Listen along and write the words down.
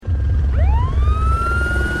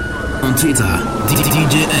On Twitter,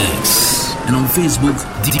 DJ X. And on Facebook,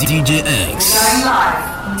 DJ X. Going live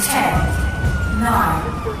in 10, 9,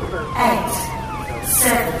 8,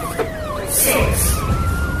 7, 6,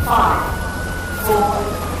 5, 4,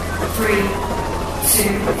 3, 2,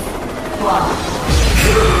 1.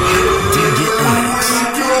 DJ X.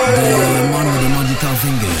 The man with the magical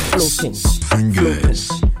fingers. Fingers.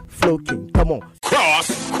 Flowking, come on. Cross.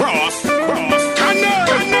 Cannon.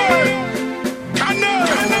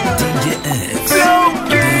 DJ X. The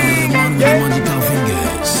man with the magical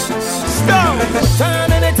fingers.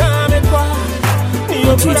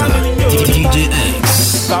 On Twitter, DJ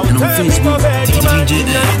X. And on Facebook, DJ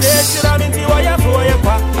X.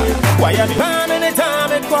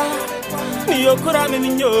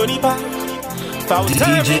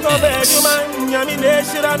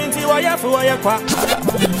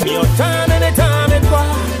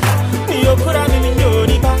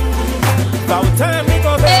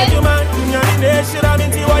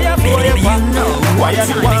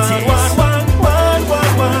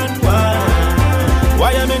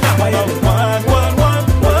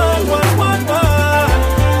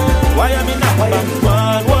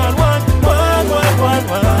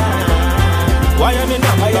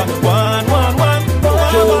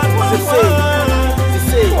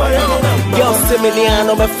 Yo,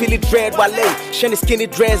 Similiano, my Philly dread ballet. Shiny skinny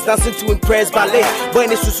dress, dancing to impress ballet.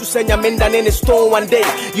 When it's Susanya Mendan in a stone one day.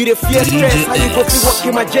 You the fear stress, how you go through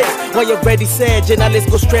walking my J? When you're ready, said, journalists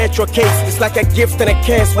go stretch your case. It's like a gift and a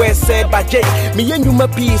curse where it's said by J. Me and you my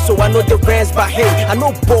piece, so I know the rest by hey. I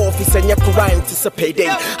know both, it's a crime, it's a payday.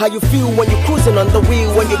 How you feel when you're cruising on the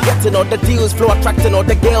wheel, when you're getting all the deals, flow attracting all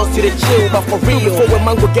the girls to the chill. But for real, before when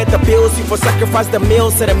man go get the bills, you for sacrifice the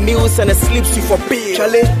meals and the meals and the sleeps you for bill.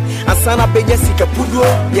 Charlie, Asana Benyasika Pudo,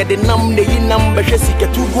 yeah, the number Jessica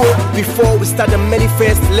Tugo. Before we start the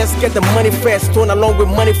manifest, let's get the money first. Turn along with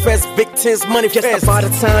money first, victims, money first. Just about the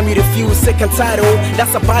time you refuse second title.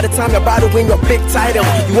 That's about the time you're about to win your big title.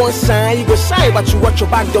 You won't shine, you go shine, but you watch your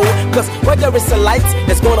back door. Cause where there is a light,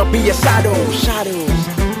 there's gonna be a shadow.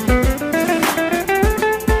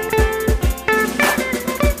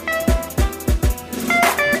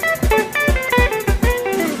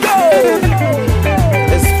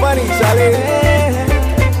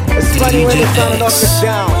 It's funny when it's on and off the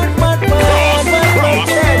down.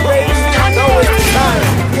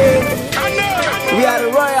 We are the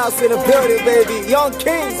Royals in the building, baby. Young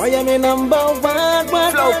Kings. I am number one.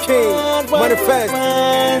 Flowking. Manifest.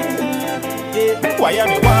 Why am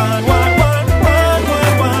I one?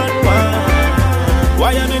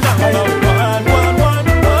 Why am I number one? Why am I number one?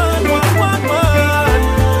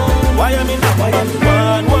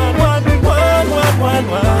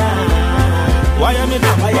 Why am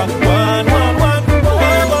I number one?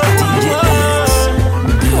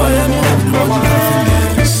 Why am I number one?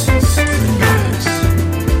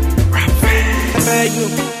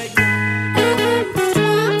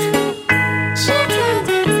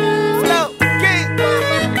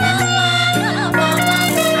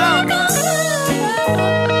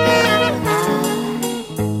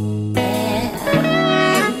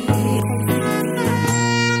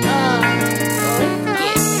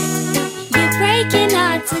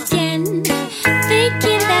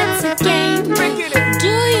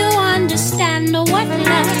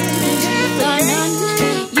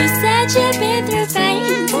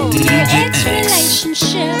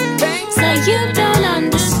 Relationship, so you don't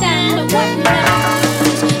understand what love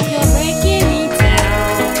is. You're breaking me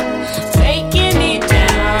down, breaking me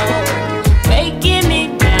down, breaking me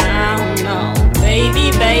down. No, baby,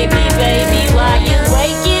 baby, baby, why you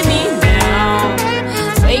breaking me down,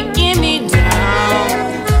 breaking me down,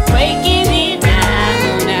 breaking me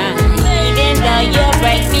down? Even though you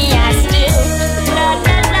break me, I still la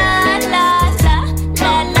la la la la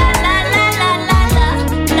la la la la la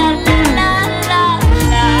la la la la.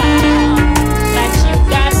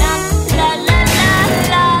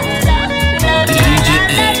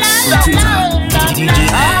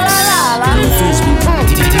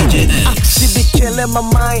 She be killing my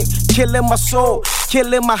mind, killing my soul,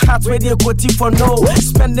 killing my heart, ready to go for no.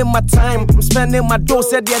 Spending my time, I'm spending my dough,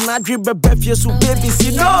 said yeah, not dream baby, so baby,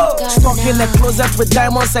 see no. Stuck in the closet with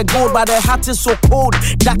diamonds and gold, but the heart is so cold,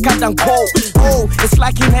 darker than cold. Oh, it's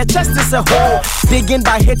like in her chest is a hole, digging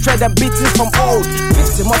by hatred and beatings from old.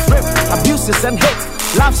 Victim of rape, abuses and hate.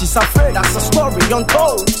 Love, she's afraid, that's a story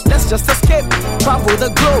untold. Let's just escape, travel the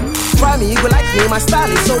globe. Try me, you will like me, my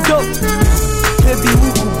style is so dope. Baby, we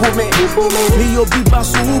could go me. Me, you be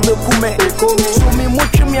basu, ube kume. So me,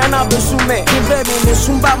 much me, and I be sume. Baby, me,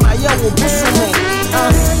 sumba, my young, be sume.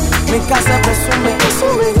 Me, casa, be sume.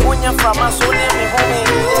 When you're from us, only me, homie.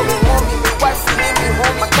 Me, wife, me,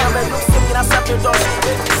 home. I can't be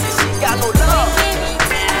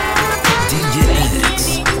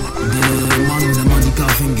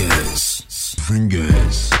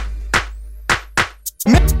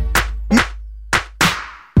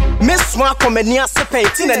Miss Markomania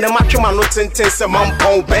painting and the Macama no tintin some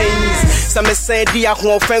mumpo bains. Some say dear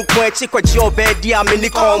who fan quench your bed, dear mini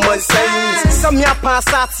common sense. Some ya pass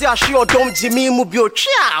out, sure don't Jimmy Mubio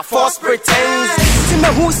chia, false pretense.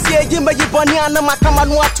 Tima who say you may boniana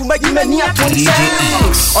Macamanua to make you many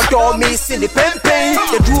or do me silly pen,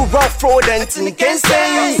 you do rough fraud and can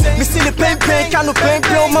say, Miss Silly Pen, canoe pen,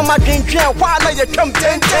 Mama drink while you come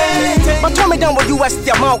 10. But tell me down what you was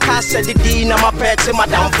the amount cash said the dean, I'm a pet to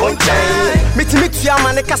Madame Fontaine. Meet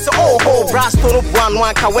Yamanacas, oh, brass to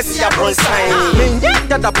one Kawasia Bronstein. Mean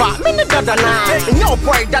Dada Ba, Minna Dada Nine, and your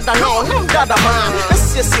boy Dada no, no Dada Man.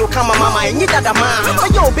 Let's just see you come, Mama, and you Dada Man.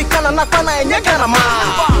 You'll be kind of Nakana and Yakana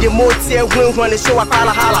Man. The Motia when they show a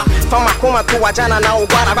Kalahala. From a coma to Wajana now,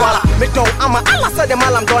 Guara. Mito, I'm a Allah said the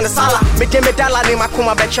Malam Donna Sala. Make him a dollar in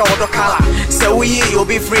Makuma Becha or Kala. So you'll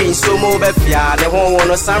be free, so move a fia. They won't want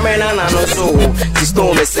no summer and I know so. This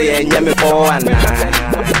don't say, and Yami for one.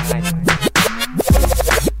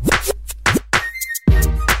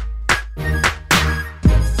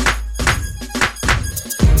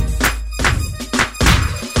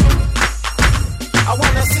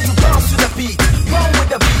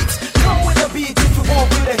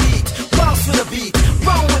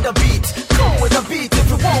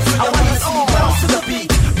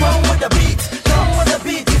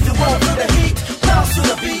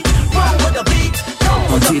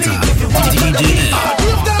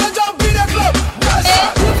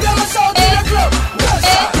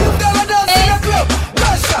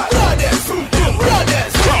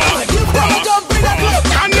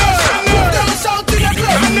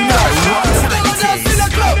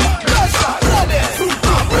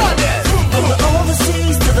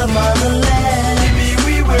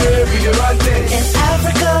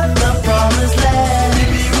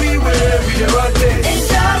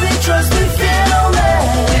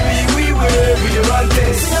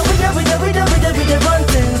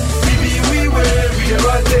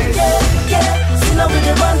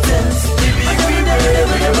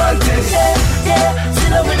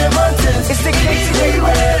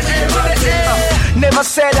 Never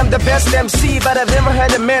said I'm the best MC, but I've never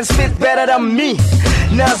heard a man spit better than me.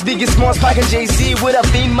 Nas biggest most pocket Jay-Z would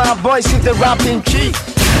have been my voice with the rapping key.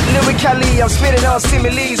 Lyrically, I'm spitting on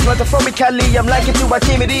similes. Metaphorically, I'm liking to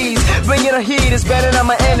Archimedes. Bringing a heat is better than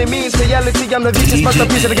my enemies. Reality, I'm the richest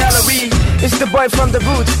masterpiece of the gallery. It's the boy from the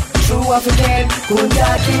roots. True African,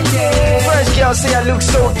 first girl say I look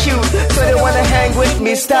so cute, so they wanna hang with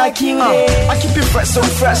me, start cute. I keep it fresh, so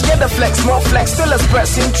fresh, get the flex, more flex, still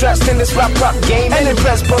express interest in this rap game, and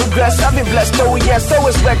impress progress. I've been blessed, oh yes,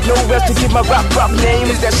 always wreck, no rest to keep my rap name.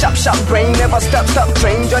 Is that sharp brain, never stop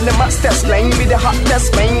train, join the master's lane, be the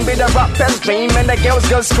hottest main, be the rapper's dream, and the girls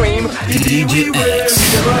scream. DJ X.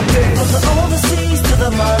 From the overseas to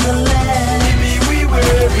the motherland.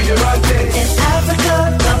 We run this. In Africa,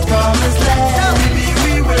 the promised land.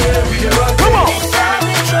 We run Come on.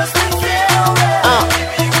 we trust and feel that.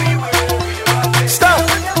 Stop.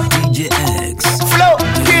 DJ X.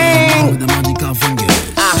 Flowking. With the magical fingers.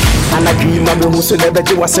 And I dream of who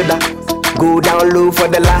celebrity was that. Go down low for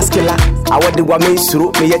the last killer. I want the woman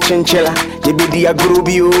through me a chinchilla. You be the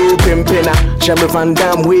agrubio pimpina. Shammy Van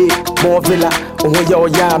Dam way, more villa. Oh, yo,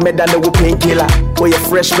 ya, me da no painkiller. Oh, you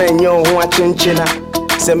fresh man, yo, who a chinchilla.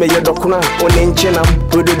 Send me your docuna, on inchinam.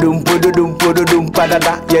 Pududum,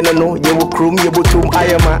 padada. You know, you will crum, you will tum, I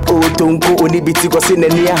am a old tonko, only biti was in the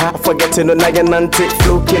near her. Forgetting no naganante,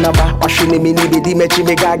 floating about. Washing me, the mechi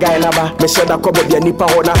me gaga in aba. Me said I could be a nipa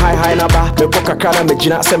on a high naba. Me boka kana, me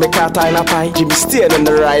jina, send me kata in a pie. Jimmy still in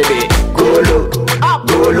the ride. Go low,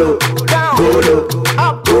 go low, go low,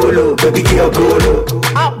 go low, baby girl, go low,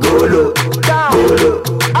 go low, go low,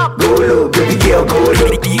 go low, baby girl, go low,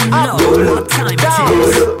 go low,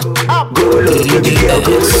 go low, baby girl,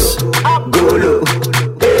 go low, go low.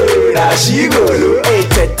 Now she go low. Hey,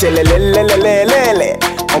 lele.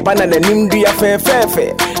 Obana na nimdu ya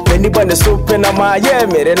fefe. Many band soap in a my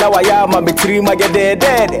yemere. Now I am a betrima get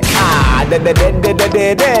dead. Ah, dead.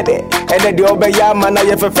 And then the obayama na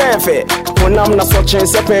fefe. When I'm not watching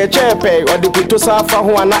sepe chepe. Or the pito safa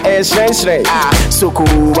huana esre. Ah, suku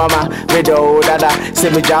mama, medo dada.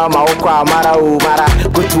 Semi jama okwa mara umara.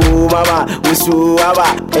 Kutu mama, usu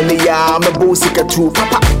aba. And the yam a boosika too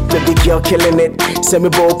papa. Baby girl killing it. Semi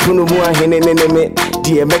bo punu mua hene me.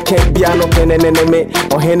 Dear me can't be no pen and me.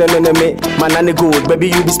 Or hene me. Manani good, baby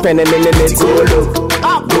you be spending in it. Go low,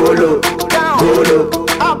 go low, go low,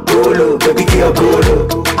 go low, baby girl go low,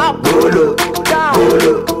 go low, go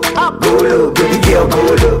low, go low, baby girl go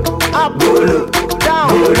low, go low,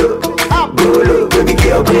 go low, go low, baby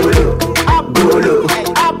girl go low, go low.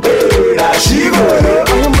 Now she go low.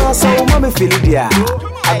 I'm so mommy feel it yeah.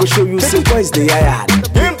 go show you say boys they I had.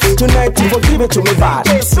 Tonight you forgive it to me bad.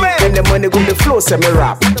 And the money go the flow say me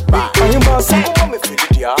rap. And you must say oh me feel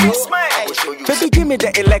it yeah. Baby give me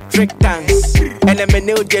the electric dance. And then me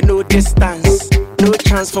know you no distance. No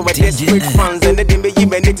chance for my desperate fans. And then they make you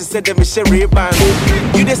need to say them a sherry band.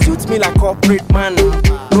 You they suit me like corporate man.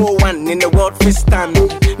 No one in the world fi stand.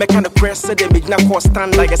 Me kind of press so they make na call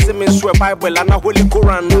stand. Like a Simmons swear Bible and a Holy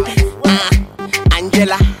Quran.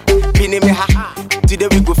 Angela, Bini me ha. Today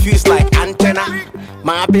we go fuse like antenna.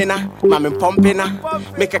 My bina, mama pumpina.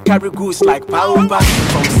 Make a carry goose like Paupa.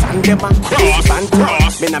 From Sandema, Bantam.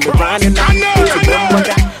 Me na me running now.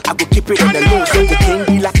 I go keep it on the low. So the king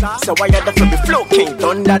dealer. So why you from the Flowking?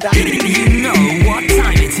 Don't dada. You know what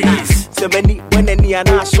time it is. So many when any and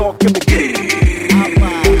I saw him again.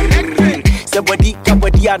 Somebody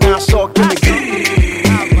and I saw him again.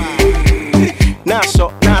 Now so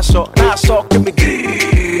him again.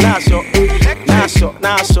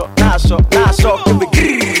 Now so him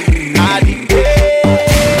again. Adi,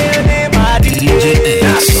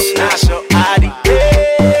 now so Adi,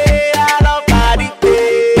 I love Adi.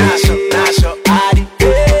 Now so Adi,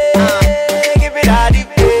 give it Adi.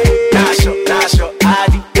 Now so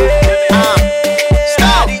Adi,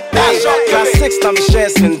 stop. Class 6 na me share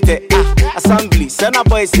sente. Assembly, send a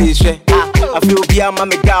boy say she. I feel be a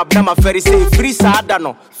mammy gab, now my ferry say free sada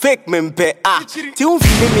no. Fake mempe ti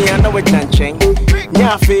unfili me and with nanchen.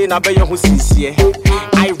 Nya fe na be your who see.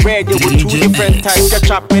 I read it with 2 different types.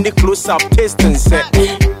 Catch up in the close up taste and set.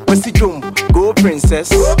 What's the doom? Go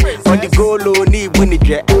princess. On the go low need winnie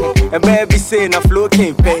jet. And baby say na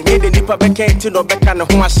Flowking pay. Need the nipper back to no back and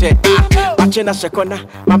who I said. Watching a shakona,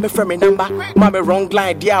 mammy from me number. Mammy wrong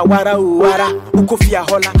line, dear wara. Ukofia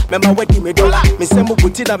hola, mema wedi me dollar. Me say mo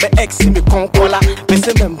buti na me ex me concola. Me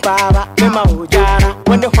say me mbaba, mema ojara.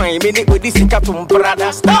 When the wine minute with this from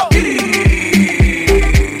brother stop.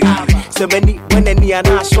 So many when any and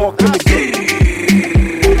I saw him again.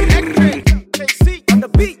 On the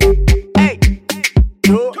beat, hey,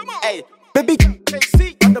 come on, hey, baby,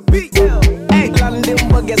 on the beat, hey, London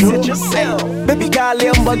buggers hit yourself. Baby,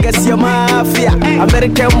 Galian buggers your mafia.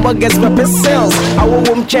 American buggers pepper cells. Our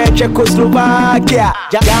womb check Czechoslovakia.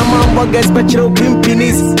 German buggers petro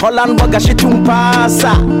pimpinis. Holland buggers she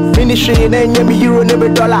tumpasa. Finishing in euro never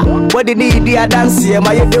dollar. What they need the dance here,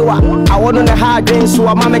 my dewa. I want on the hard drinks so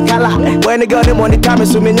I'm a color. When they got them on the camera,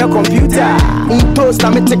 so in your computer. Toast,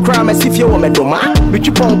 I'm a crime as if you want me to ma. But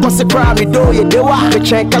you pon cause a crime, you do you do. Me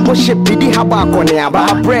check I go ship the habak on the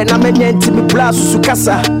aba. Bread, I'm a to me blast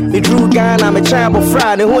Sukasa. Me drew gun, I'm a child of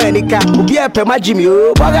Friday. Who any cat will be up my Jimmy.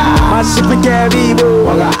 My super carry,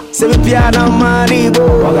 semi piano money,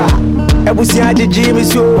 I was here to Jimmy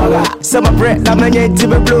so. Some bread, I'm a to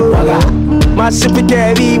be blue. My super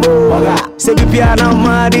carry, semi piano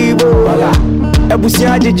money, I was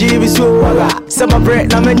here to Jimmy so. Some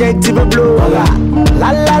bread, I'm a to be blue.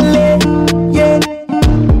 La la la, yeah.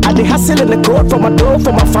 I the hustle in the court for my door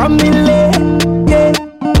for my family, yeah,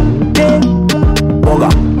 yeah.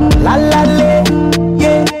 La la la,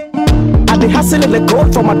 yeah. I be hustling the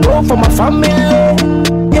gold for my door for my family, yeah,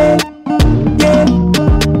 yeah.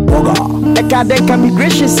 The car they can be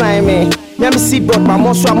gracious sign me. Let me see but my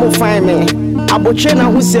most I move find me.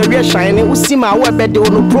 Abochena who say real shiny who see my web bed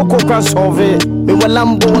on no proco can solve it. Me wa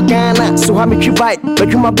Lambo Ghana so how me bite but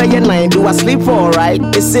you my bay 9 do I sleep alright.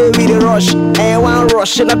 They say we the rush and one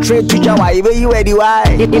rush and a trade to Java where you ready why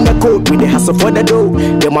in the coat with the hustle for the dough.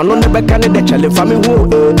 Them man on the back and the challenge for me who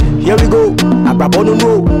here we go. I grab on the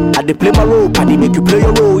road I dey play my role I dey make you play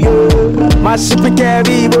your role yeah. My super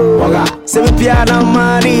carry say me piano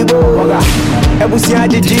money I was here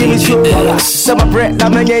to Jimmy show some bread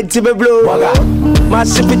I'm a to be blue. My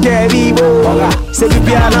super carry say me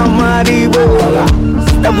piano money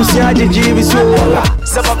I was here to Jimmy show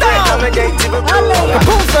some bread I'm a to be blue.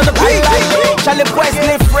 Boom on the beat Charlie boys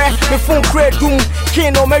live fresh me phone crate doom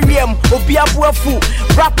king o Mariam obi abuafu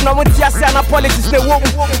rap na mo tia say na politics na wo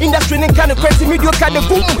industry nin kind of crazy media kind of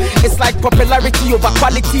boom. It's like popularity over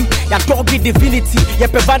quality ya dog be divinity ya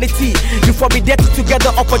vanity you for be dirty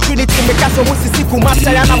together opportunity make us who see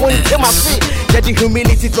kumasa ya na mo ntema free ya the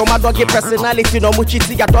humility from my dog personality no mo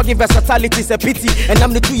chiti ya dog versatility is a pity and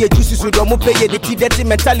I'm the two ye juices with mo play the dirty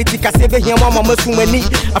mentality ka save here mama masumani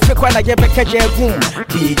afekwa na ye beka je boom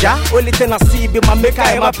bija only thing I see be my maker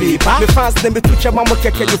and my paper me fans them be touch mama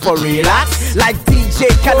keke you for relax like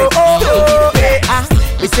DJ Khaled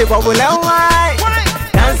we say what will I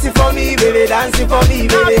dancing for me baby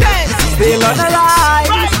still on the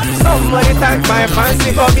line somebody thank my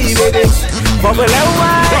fancy for me baby bubble and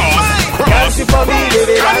wine dancing for me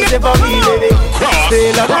baby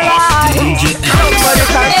still on the line somebody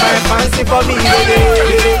thank my fancy for me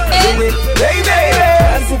baby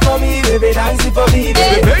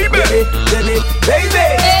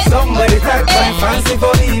dancing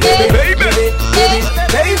for me, baby, baby, baby,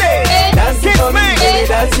 baby, dancing for me, baby,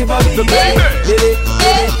 dancing for me, baby, baby,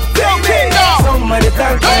 baby. Somebody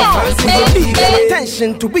thank my fancy for me.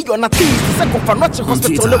 Attention to be on a tease. The second for not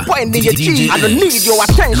hospital, no point in your cheese. I don't need your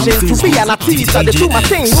attention to be an artist. I do my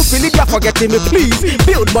thing, no feel it, forgetting me, please.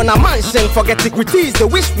 Build on a mansion, forget equities. They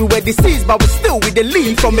wish we were deceased, but we still with the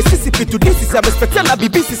lead. From Mississippi to this is a spectacular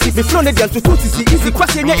BBCC. We flown it down to 2CC. Easy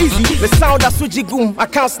question, yeah, easy. The sound of Sujigoom, I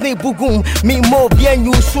can't snake boogum. Me more, bien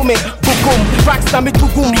you sume, boogum. Tracks na me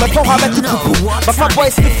boogum, my power me to boogum. But my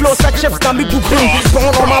boys, the flow, such chefs na me boogum.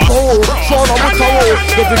 Gone on my bowl, shown on my cow.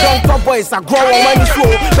 If you don't top boys, I grow on money show.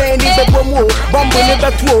 Benny the bomo, bomb in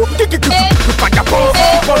the two.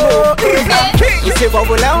 You say,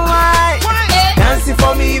 bubble and white. Dancing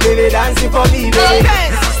for me, baby, dancing for me, baby.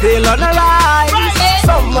 Still on the line.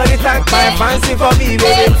 Somebody thank my fancy for me,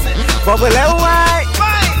 baby. Bubble and white.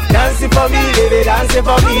 Dancing for me, baby, dancing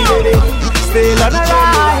for me, baby. Still on the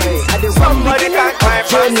line. Somebody thank my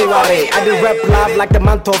fancy for me. I do rap love like the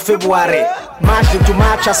month of February. March into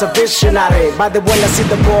March as a visionary. But the one I see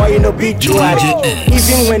the boy in obituary.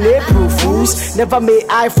 Even when April fools, never may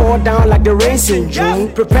I fall down like the rains in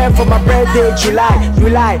June. Prepare for my birthday, July. You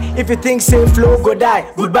lie. If you think say flow, go die.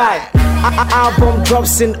 Goodbye. Album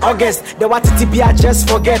drops in August. The what TP I just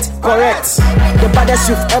forget. Correct. The baddest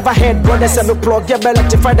you've ever heard. Brothers and me plug your belly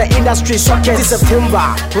to find the industry socket. It's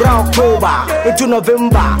September, round October, into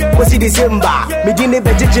November, was it December? Me didn't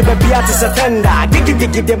be judge baby at September. Dig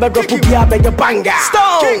them a drop to be a bigger banger.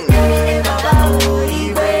 Stone.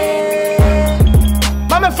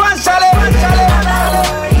 Mama France, Charlie.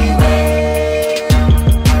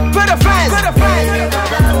 Good friends.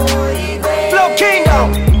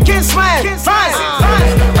 Flowkingdom. Kingsman, fine.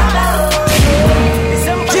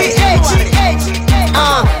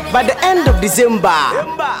 By the end of December,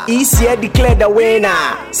 ECA declared the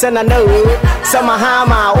winner. Sana no, Sama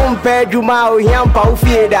Hama, Juma, Yampa,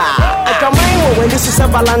 Ufieda. I come when this is a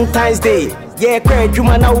Valentine's Day. Yeah, Craig,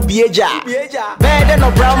 Juma now be a jar. Better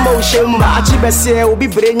no Brambo Shimba, Achibese will be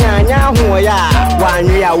Brenya, Yahuya. 1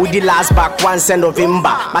 year with the last back, 1 cent of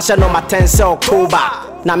November. Mashano, my 10th October.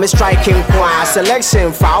 Now me striking point,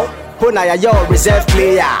 selection foul. Puna ya yo reserve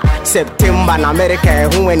player. September na America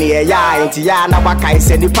who when ye ya inti ya na waka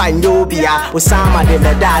ise ni panyobia. Osama de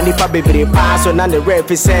meda ni pa bebre pa so na the ref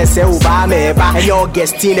say uba meba. And your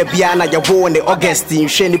Augustine bia na ya wo ne Augustine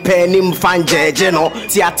hwe ni pa nim fan jeje no.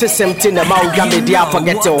 Ti atesem ti na ma uga me dia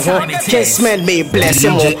forget ho. Kingsman may bless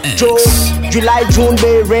him. July, June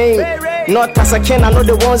may rain. Not as I can, I know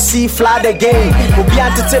they won't see flood again. Obi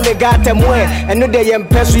atete me gata mwe. And no they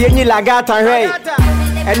empesu yenyi la gata hey.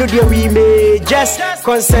 And no dear we may just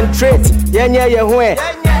concentrate. Yeah,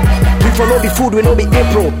 we follow the food, we know the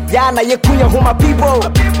April. Yeah, na ye kunya huma people.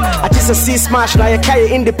 I just see smash na ye kaya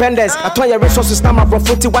independence. I turn your resources now my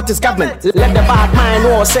profit what is government. Let the bad mind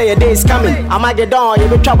know say a day is coming. I might get down, you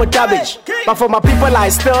be trouble cabbage. But for my people I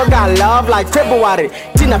still got love like February.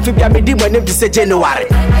 Tina Fibia me di when say January.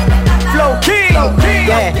 Flowking,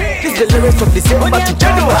 yeah, this is the lyrics of December to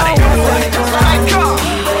January.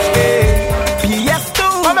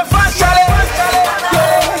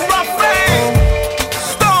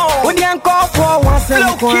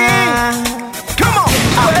 Come on,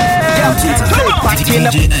 DJ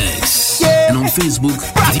X, and on Facebook,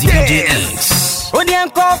 DJ X.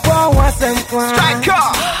 Striker,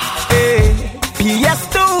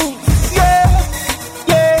 PS2, yeah,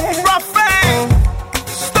 Ruffin,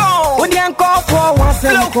 Stone,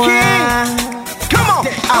 Flowking. Come on,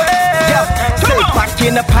 back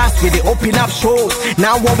in the past we they open up shows.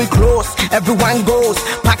 Now when we close, everyone goes.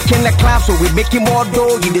 Back in the class so we making more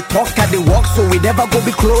dough. In the talk and the walk so we never go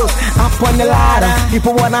be close. Up on the ladder,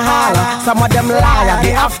 people wanna holler. Some of them liar,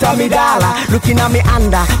 they after me dollar. Looking at me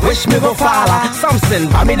under, wish me go follow. Something,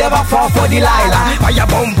 but me never fall for Delilah. Fire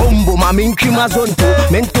boom boom boom, I'm in Kimazonto.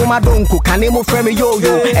 Mento madonko, kanemo frame yo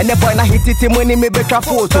yo. And the boy na hit it when he me better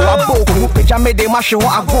photo. A boko, who picture me de mash a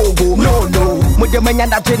go go. No, with the man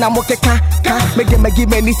that Jena Mokeka. Make them give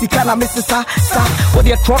me Nisi Kana Mrs. Sa. With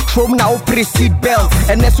your truck from now, pre seat belt.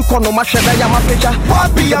 And then to Kono Mashada Yamapeja.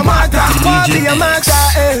 What be your matter? What be your matter?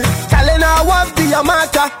 Talena, what be your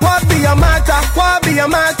matter? What be your matter? What be your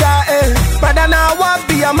matter? Brother, now what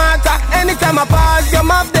be your matter? Anytime I pass your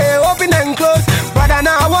mouth, they open and close. Brother,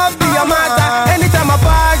 now what be your matter? Anytime I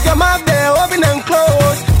pass your mouth, they open and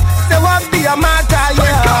close. Say what be your matter?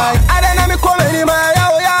 Yeah. I don't know me coming in my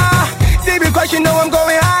yeah. See because you know I'm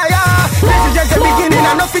going higher. This is just the beginning,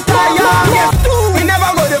 I'm not fit higher. We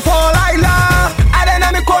never go to fall like love. I don't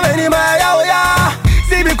know me coming in my yeah.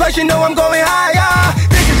 See because you know I'm going higher.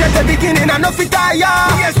 This is just the beginning, I'm not fit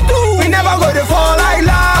higher. We never go to fall like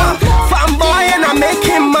love. Fanboy and I'm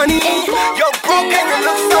making money. You're broke and you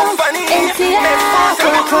look so funny.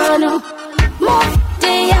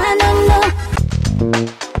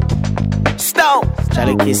 Stop.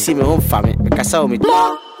 Charlie can see me home for me because I saw me.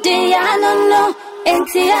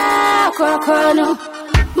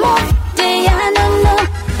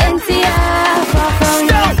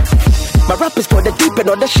 My rap is for the deep and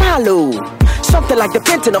on the shallow. Something like the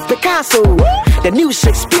painting of Picasso. The new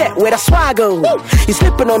Shakespeare with a swagger. He's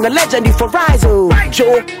slipping on the legend for Rizzo.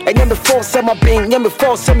 Joe, and you me force my bing, you me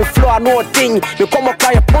force me flow, I know a thing. You come up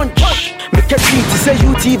by a punch. Make a treat to say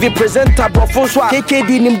UTV presenter, but for sure,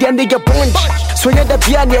 KKD nim the nigga punch. So you're the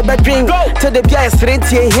beer never drink. To the beer is straight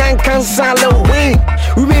here, hand can salo wing.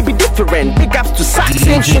 We may be different, big ups to sax,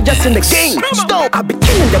 same shit just in the game. Stop, I be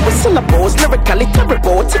killing them with syllables, lyrically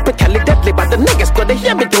terrible, typically deadly, but the niggas got to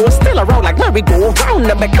hear me though. Still around like merry-go round,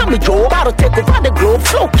 never come Joe. About to take over the globe,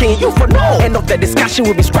 Flowking, you for no. End of the discussion,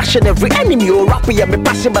 we'll be scratching every enemy. Oh, rapping, yeah, me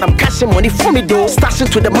passion, but I'm cashing money for me though. Stashing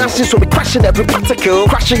to the mansion, so we crashing every particle.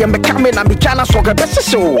 Crashing, and me coming, and me jana, so I best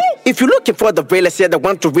show. If you're looking for the realest, yeah, the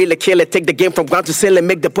one to really kill it, take the game from ground to ceiling,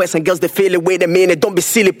 make the boys and girls they feel it. Wait a minute, don't be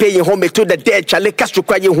silly, paying homage to the dead. Charlie Castro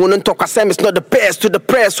cry you won't talk. I say it's not the best. To the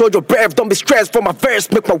press, hold your breath, don't be stressed for my verse.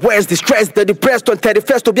 Make my words distressed. The depressed on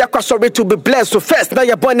 31st to be a sorry to be blessed. So first, now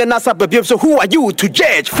you're born and ass up a babe. So who are you to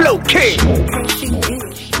judge? Flowking.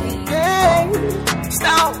 Hey,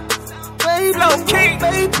 stop, baby, Flowking,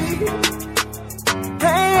 baby.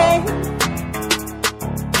 Hey,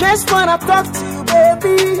 just wanna talk to you, baby.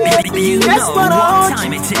 You just know wanna what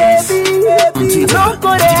time it is. On Twitter,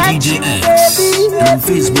 DJ X, and on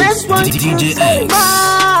Facebook, DJ X.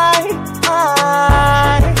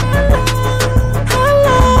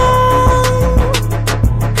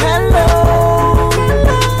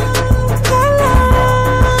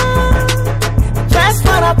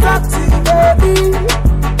 Talk to you, baby.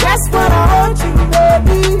 Just wanna hold you,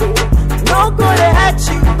 baby. No gonna hurt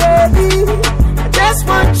you, baby. I just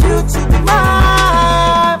want you to be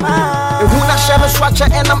mine. And when I share the swatcher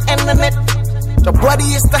and I'm ending it, the body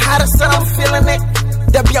is the hottest and I'm feeling it.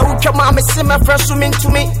 The be a who come out, me see my friends swimming to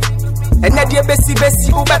me. And that dear Bessie,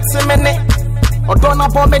 who bets a minute. Or don't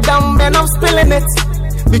bomb me down, man, I'm spilling it.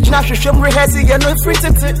 Bitch, now she show me rehearsing, you know, free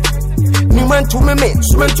it. New man to me,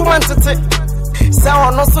 swimming to man to so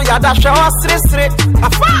no so ya da show straight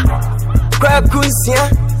afa grab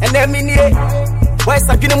kunsia and then me why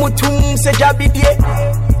sagina mutum se jabidie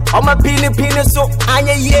o ma pini so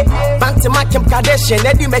anya ye banti ma Kim Kardashian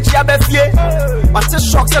edi mechi abafie but the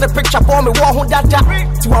shocks of the picture for me wo hu dada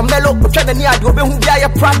to a mellow twa na ni ade obe hu bia ya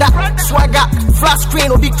Prada swagger flat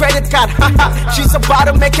screen or be credit card she's about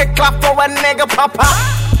to make it clap for a nigga papa.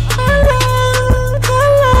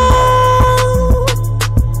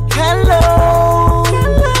 Hello.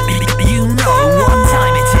 You know what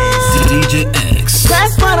time it is. DJ X.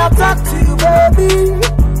 Just wanna talk to you, baby.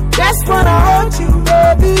 Just wanna hold you,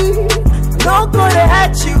 baby. No gonna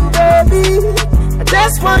hurt you, baby. I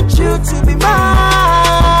just want you to be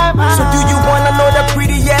mine. So do you wanna know the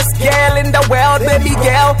prettiest girl in the world, baby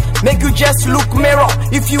girl? Make you just look mirror.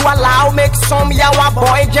 If you allow, make some yawa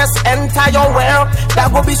boy just enter your world.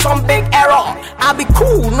 That will be some big error. I'll be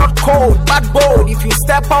cool, not cold, but bold. If you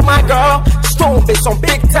step on my girl, stone be some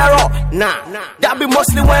big terror. Nah, that be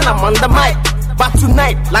mostly when I'm on the mic. But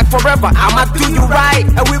tonight, like forever, I'ma do you right.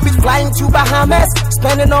 And we'll be flying to Bahamas,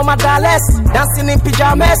 spending all my dollars, dancing in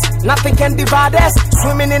pajamas. Nothing can divide us,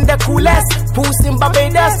 swimming in the coolest, pools in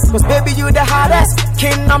Barbados. Cause baby, you the hottest,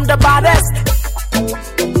 king, I'm the baddest.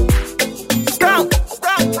 Stop.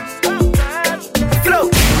 Flow.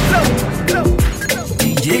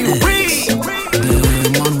 DJ X, the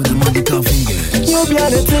one with the magical fingers. You'll be on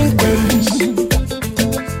the thing,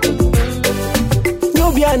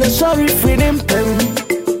 you'll be on a sorry freedom, baby.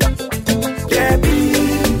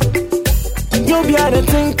 You'll be on the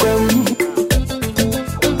thing,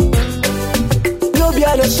 you'll be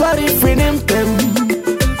on a sorry freedom,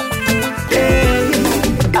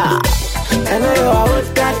 and I know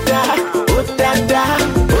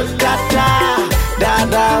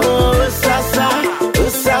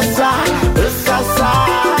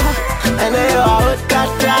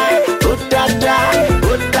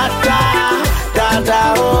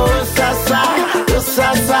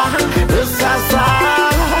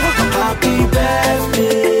happy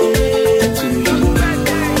birthday to you.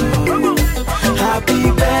 Happy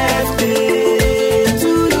birthday.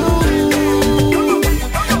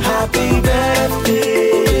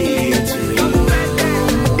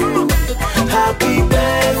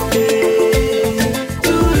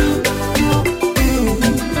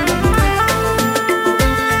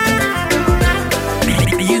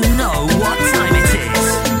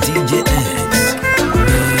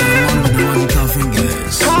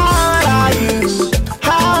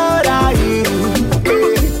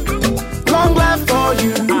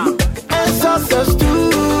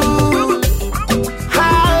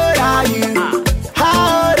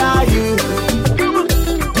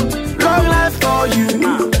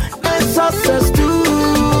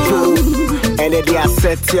 And then they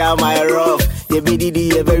set here my rough. You be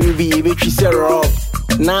the very be say rough.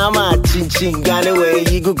 Now my chin gone away,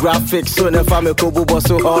 you go graphics, so the family kobo boss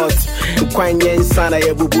so hot. Kwanye insana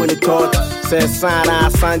ye bubu ni tot. Say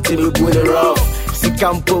sana santi bubu ni rough. Si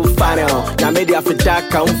campo final. Now media for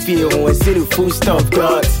dark can't feel when see the full stop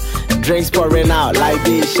dots. Drinks pouring out like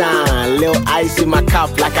they shine. Little ice in my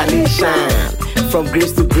cup like a nation. From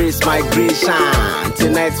grace to grace, migration.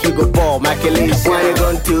 Tonight we go ball, Makelation. Why you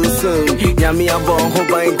gone too soon? Yami a born,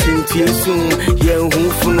 hope I ain't too soon. Yeah,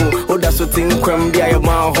 who funu? Oh, that's what thing crumb. Yeah, your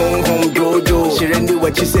man home, Jojo. She didn't do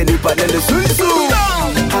what you said, but then the soon.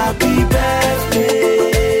 Happy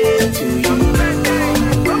birthday to you.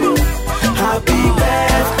 Happy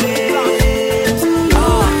birthday to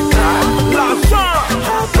you. Happy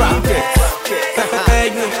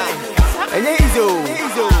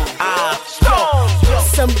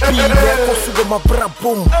Kosugo mabra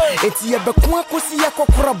boom. Eti ebe kwa kosi ya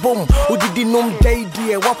kokora boom. Udidi nom day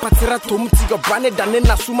die wapatira tom tiga brane dane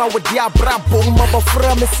na suma with dia bra boom.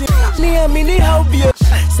 Mabafra me si ni amini how be.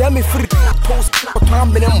 Say me free post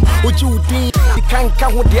time them. Uji udi kanka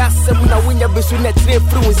ho dia asem na winya besu na tire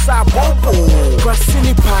free with sa bobo.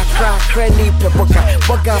 Kwasini pa kra ni peboka.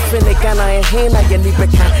 Boga fene gana e hena ye ni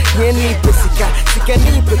beka. Ye ni pesika. Sika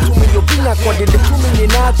ni petumi yobina kwa de tumi ni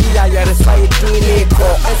na dia ya resai dini ko.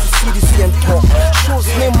 CDC and talk. Shows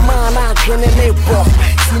me man, I can and they walk.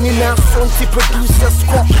 Singing now, some producer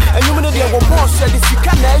squawk. And you know they were more so this you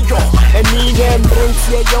can yo. And me them bring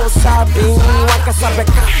here yo sabbing. Waka sabe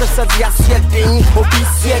kasha said yes yet ding.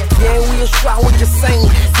 Obese yet we a shower what you saying.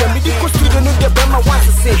 Tell me the studio no the bema wants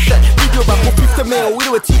to say shit. Video back 50 mil, we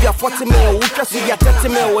do a TV 40 mil. We just see 30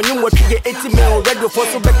 mil. When you watch you get 80 mil. Radio for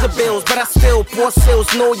so better bills. But I still poor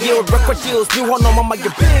sales, no yield, record deals. New one on my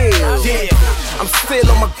bills. Yeah, I'm still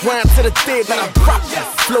on my grind to the day that I drop.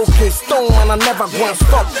 Flowking stone and I never gonna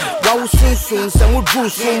stop. Wow soon, some would do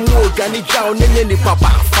some work and it down in any papa.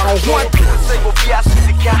 Found one say Obia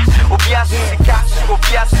Sika, Obia Sika,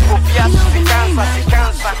 Obia Sika,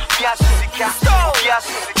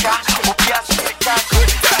 Obia Sika,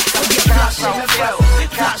 flash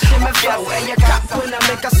him and fro, and your cap when I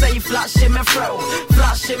make a say flash him and fro,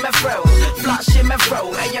 flash him and fro, flash him and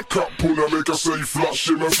fro, and your cap when I make a say flash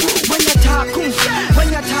him and fro. When you talk, when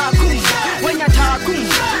you talk, when you talk,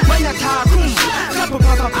 when you talk, couple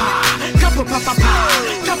papa, couple papa,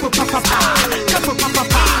 couple papa, couple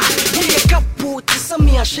papa, yeah, couple to some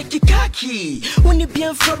me a shaky khaki. When you be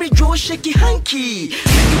in Florida, Joe shaky hanky.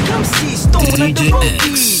 Make you come see stone and the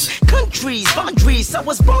rookies. Countries, boundaries, I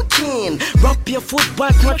was born king. Rub your foot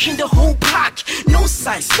back, crushing the whole pack. No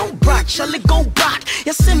size, no brag, shall it go back?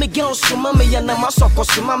 You see me girl, so mommy, and I'm a soccer,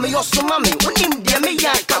 so mommy, or so mommy. When him, dear me,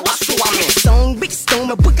 I can't watch so I'm stone, big stone,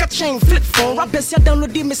 a book a chain, flip phone. I best you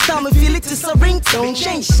download the style, me feel it is a ringtone.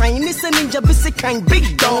 Change, shine, it's a ninja, basic kind,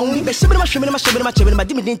 big dome. Be shipping my shipping, my shipping, my shipping, my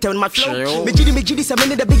dimmy tell my flow. Me giddy, some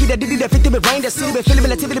minute the biggie that did the fit me grind the city, feeling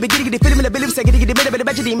the TV, the beginning, the film, the beliefs, I get the better, the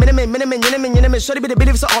budget, the minimum, sorry, the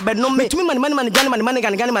beliefs are bad, no me. To me, money, money,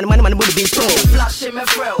 be so. Flash him and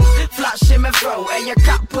fro, flash him and fro, and your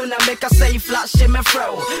cap when I make a say flash him and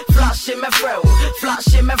fro, flash him and fro, flash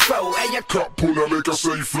him and fro, and your cap when I make a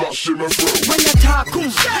say flash him and fro. When you talk,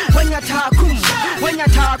 when you talk, when you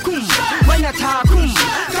talk, when you talk,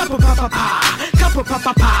 couple papa, couple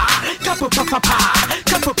papa, couple papa,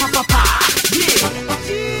 couple papa,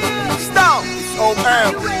 yeah. Stop, oh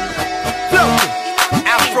man,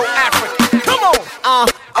 Afro Africa, come on,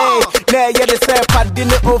 hey, there you the say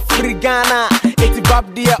padine of Ghana. It's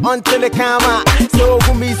bab dear until the camera. So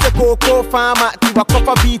who me say cocoa farmer to a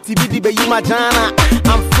copper beat be you majana.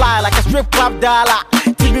 I'm fly like a strip club dollar.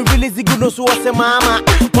 TV release the good no so what's a mama.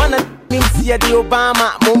 One him see the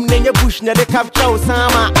Obama. Mom name Bush na the capture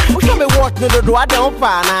Osama. Who show me what no do I don't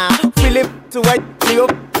pana. Philip to white you.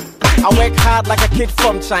 I work hard like a kid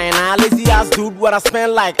from China. Lazy ass dude, what I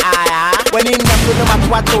spend like when in the my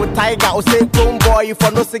Twato Tiger, or say boom boy, you for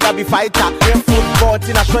no cigar be fighter. In football,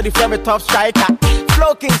 in a shorty from a top striker.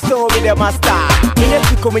 Flowking stone with the master. Me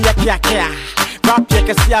to come in your kia. Rap you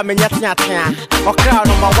can see I'm in your tia. Or crowd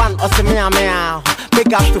number one, or say meow.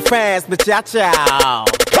 Big up to fans, me cha cha.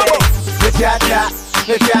 Come on, me cha cha,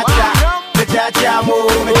 me cha cha, me cha cha,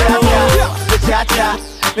 move, me cha cha,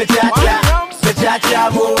 me cha cha. Cha-cha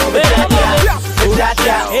move, cha-cha,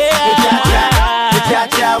 cha-cha,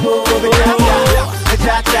 cha-cha move,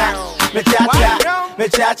 cha-cha,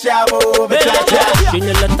 cha-cha move, cha-cha. She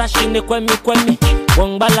no lata, she no kwemi.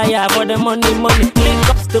 Wong balaya for the money. Big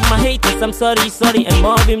ups to my haters, I'm sorry, and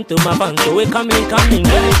move him to my bank. So we coming.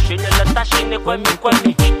 She no lata, she no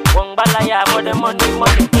kwemi. Wong balaya for the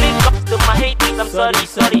money. Big ups to my haters, I'm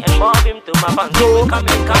sorry, and move him to my bank. So we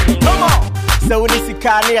coming. Come on. So this is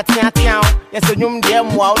carry a town. Yes, a young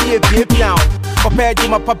damn wow, you be a piano. Compared to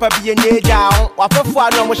my papa being a down. What for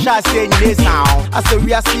no more shall say this now. I say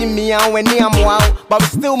we are seeing me and when I'm wow, but we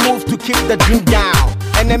still move to keep the dream down.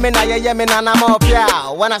 And then I'm up,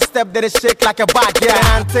 yeah. When I step, there is shake like a bat,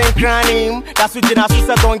 yeah. And think crying, that's what you know,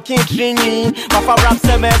 so don't keep training. My father raps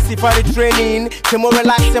a mercy for the training. Tomorrow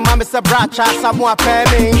relax, I'm a brat, some more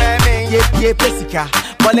paying. Yeah, Pessica.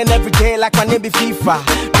 Balling every day like my name be FIFA.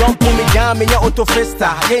 Don't pull me down, me your auto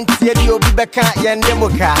festa. Ain't see you be back at your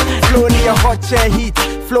Nemoka. Flow near hot chair heat.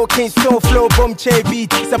 Flowking so flow boom chair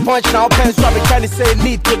beat. It's a punch now, pens so I be trying to say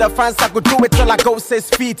neat. To the fans, I could do it till I go 6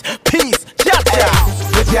 feet. Peace, cha-cha.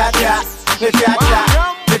 Cha-cha, cha-cha,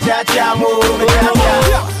 cha-cha, move,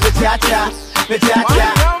 cha-cha, cha-cha,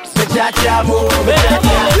 cha-cha, cha-cha, move,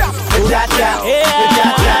 cha-cha,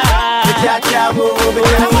 cha-cha, cha-cha, move,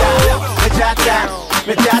 cha-cha,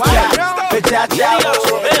 cha-cha,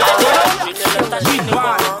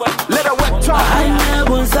 let her work talk. I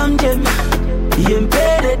want some gem.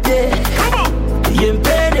 Yempedete,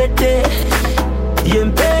 yempedete,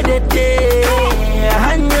 yempedete.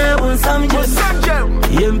 I want some gem.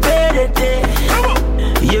 Yempedete,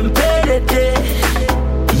 yempedete,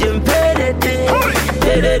 yempedete.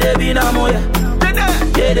 Dede binamoya,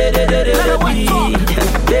 dede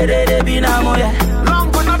binamoya,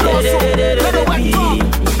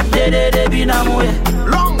 dede binamoya,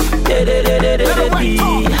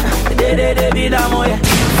 dede binamoya.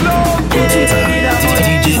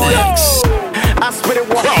 DJ X. I spit it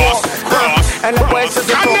walk and the boys says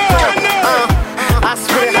it talk. I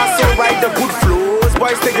spit it hustle right the good flows.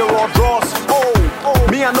 Boys take your raw draws. Oh,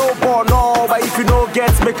 me I no ball no, but if you no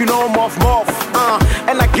gets, make you no muff.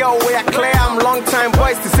 And I get away I clear. I'm long time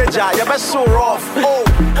boys to say ja, you best so rough. Oh,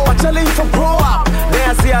 but telling you for grow up. Then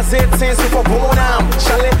I say things for bone arm.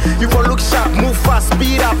 Charlie, you for look sharp, move fast,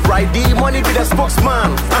 speed up, right? The money be the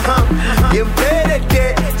spokesman. You better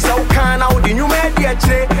get so kind out the new media.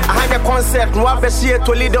 I have a concept, no appreciate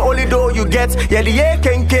to lead the only door you get. Yeah, the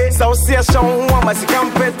AKK, so see a show who I'm a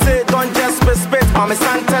compete. Don't just respect, I'm a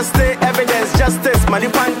stand tested, evidence, justice, money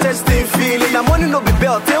pan testing, feeling. The money no be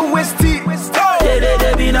built, they waste it.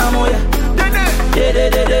 Dede binamoya, dede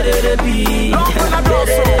binamoya,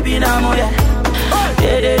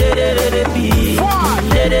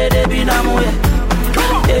 dede binamoya,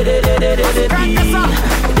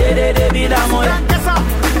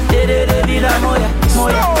 dede binamoya.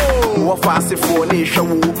 What fast for nation?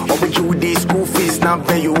 Or would you do school fees now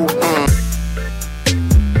pay you?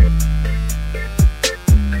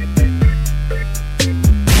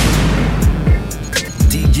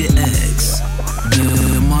 DJ X, the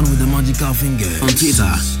man with the magical finger. On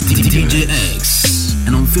Twitter, DJ X,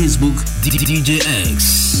 and on Facebook, DJ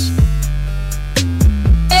X.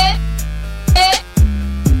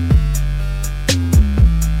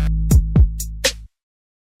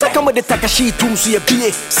 Come with the Takashi tools to your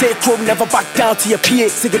PA. Say chrome never back down to your PA.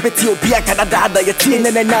 Say the bit your PA Canada, your teen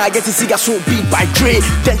and I get to see a so beat by Dre.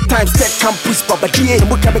 10 times that campus Papa D.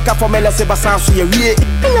 And we can make up for Mela Sebastian so you're here.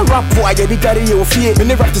 And a rap boy, you got your fear. When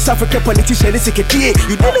they rap the South African politician, it's a kid.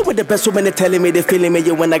 You know with the best woman telling me they feeling me.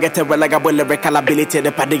 You when I get a relegable lyrical ability,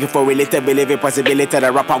 the padding for relatability, possibility,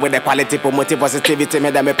 the rapper with the quality, promotive positivity,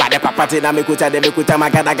 me that me pad the papa, and me kuta, the Mikuta,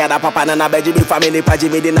 Magada, Papa, and a Beji family,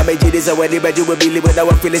 Pajimi, the Nabeji, this is where the Beji will be living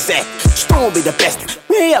our feeling. Strong be the best.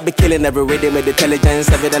 Me, I be killing every rhythm with intelligence.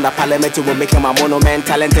 Evident the parliament will make him a monument.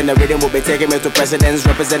 Talent in the rhythm will be taking me to presidents.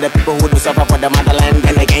 Represent the people who do suffer for the motherland.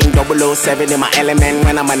 And again, 007 in my element.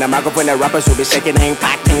 When I'm on the microphone, the rappers will be shaking and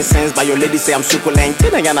packing sense. But your lady say I'm succulent.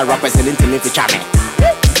 Then I got representing to me for charming.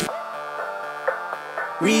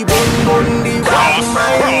 We bun the bad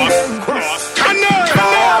mind.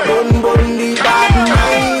 Fire bun the bad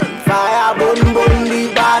mind. Fire bun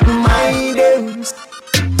the bad mind.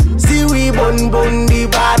 See we bun the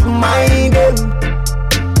bad mind.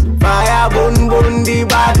 Fire bun the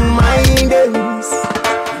bad mind.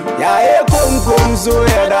 Yeah, come so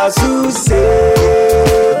yeah that's who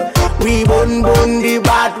say. We bun the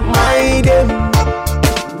bad mind.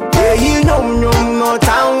 Yeah, you know no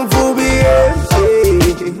time for be.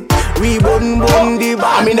 We bun the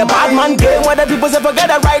bad. I'm in the bad man game where the people say forget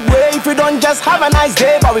the right way. If you don't just have a nice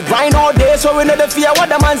day, but we grind all day, so we know the fear what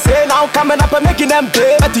the man say. Now coming up and making them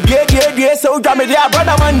pay. But to get so you got me there,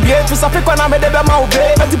 brother man day. To suffer when I'm in the mouth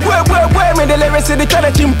bay. But the way, me the lyrics in the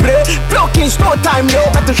challenge in play. Flowking slow time day.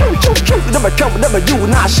 But to show, never you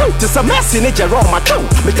now show. Just a mess in it, you're on my toe.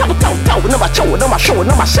 Me come toe, never show, no my show.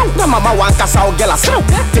 No mama want us out, girl, I slow.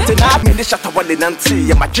 It's not me, the shut up on the nancy.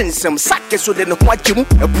 My jeans, some sack, so they know what you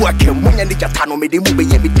a book. When you need your tano, me the movie,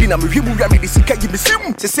 dina me hwimu ya me de sika gi me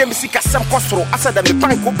sim se se me sika sam kosoro asa da me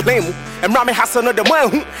bank ko plan mu emra me hasa no de man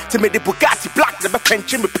hu te me de Bugatti black the be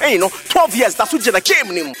penche me pain no 12 years that's what you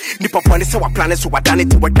came nim ni papa ne se wa plan so wa dane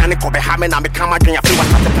te wa dane ko be ha me na me kama dwen ya fe wa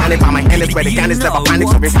start planning by my hand is where the gun is never panic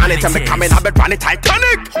so we find it and me coming I be running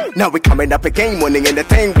Titanic now we coming up again winning in the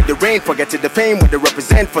thing with the rain forgetting the fame with the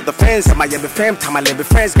represent for the fans and my every fam time I live with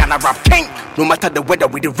friends gonna rap king no matter the weather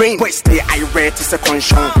with the rain boy stay I read to second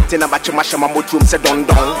show then I'm watching my shama motum say don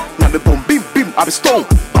now me boom bim bim I be stone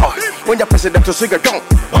when your president to sing a don't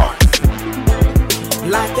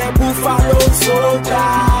like a buffalo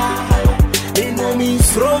soldier they know me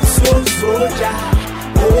soldier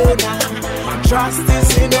oh nah my trust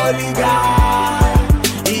is in only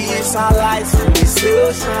God he is our light so we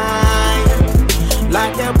still shine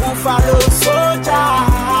like a buffalo soldier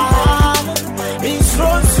he's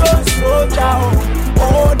soldier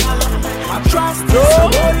oh nah my trust is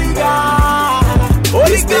in only God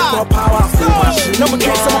Holy God, more powerful machine. No more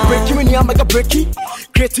case, I'm breaking me, I'm like a breaky.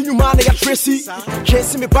 Creating you man, I got Tracy.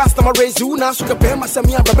 Chasing me past, I'm a raise you now, so the bear myself,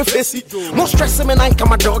 me, I'm a facey. No stress, I'm a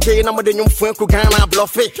come a dog, and I'm a new friend who can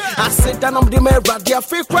bluff it. I said, I'm the mayor, but they're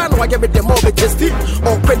fake one, I give it them more testy.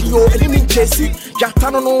 Or credit, or eliminate Jesse.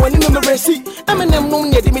 Jatano, no one in the racy. I'm no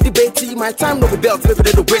near the debate, my time, no belt, live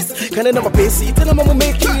in the west. Can I never pay seat, and I'm gonna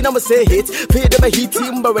make it, I'm gonna say hit. Pay them a heat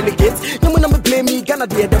team, but relegate. No one, I'm gonna blame me, gonna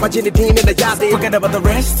be a damaging in the yard. About the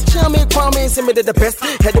rest, Chame Kwame send me the best.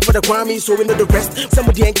 Headed for the Grammy, so we know the rest.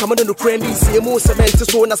 Somebody ain't coming on the cranny, see more cement to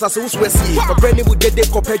so as I was see. But Brenny would get they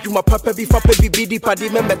compared you my papa before baby BD paddy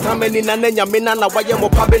member Taman in Nanya Minana, why am I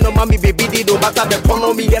popping on mommy baby no matter the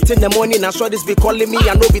economy yet in the morning. I saw this be calling me,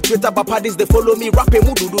 I know be Twitter, but parties they follow me, rapping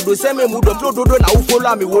mudu do send me mudu do now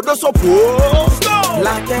follow me, would also post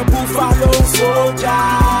like a buffalo soldier.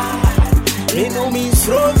 They know me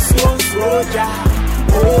soldier,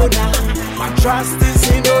 oh nah. My trust is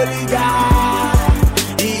in only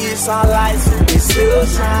God. He is our light, so we still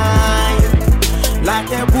shine like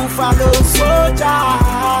a buffalo soldier.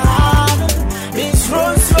 He's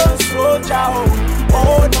soldier,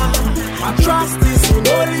 oh nah. My trust is in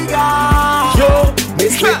only God. Yo,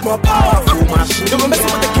 Mixtape more powerful machine. They were messing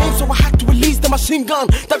with the game, so I had to release the machine gun.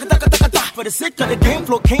 For the sake of the game,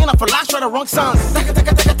 Flowking I for last the wrong songs.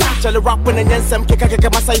 Charlie rap when the Yansam kick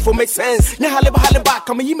my side for make sense. Haliba back,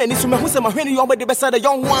 come here, many summa who's my honey, the best of the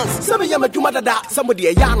young ones. Some of them are that somebody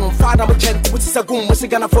a young on father with chant, which is a goon, was a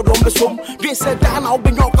gun for the home. They said, Dan, I'll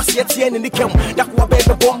be no yet in the camp. That will be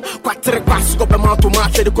the bomb. Quite the grass, go amount to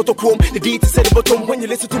march at the Kotocom. The deed said the bottom when you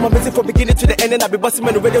listen to my music from beginning to the end, and I'll be busting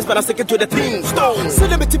many radios, but I stick it to the thing. Stone,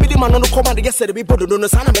 celebrity be the man on the command yesterday, people don't know,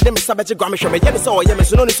 son of them, Sabbath Grammy, yes, or Yemen,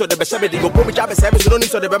 no need so the best of the go, job service, no need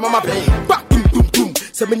so the Mama pay. Back, boom, boom.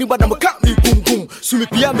 So many but I'm a cat, boom, boom. So me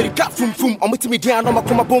be a cat, boom. I'm with me down, I'm a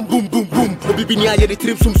come boom, boom, boom, boom. Obi be near the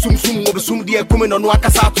trip, sum, over some dear coming on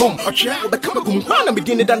Wakasa home. Okay, the come boom, I'm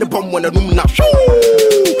beginning down the bomb when I do now.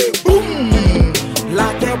 Boom,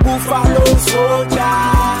 like a buffalo soldier.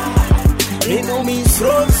 They know me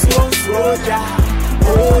soldier.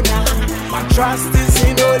 Oh, nah, my trust is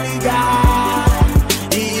in only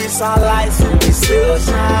God. He is our light, so we still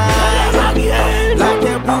shine like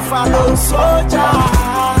a buffalo soldier.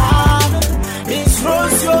 He's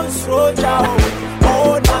soldier.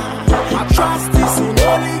 Oh, nah, my trust is in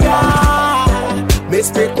only God.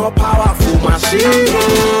 Mixtape more powerful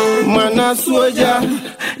machine. Mana soldier,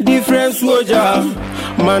 different soldier.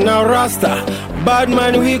 Mana rasta, bad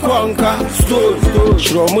man we conquer.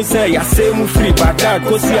 Shromu say ya say mu free, but that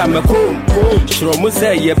kosi ameko. Shromu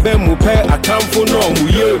say ye be mu pe atamfo no mu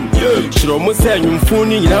yem. Shromu say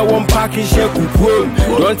nyumfuni na one package she kukuom.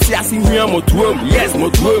 Don't see us in here motuom. Yes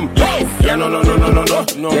motuom. Yeah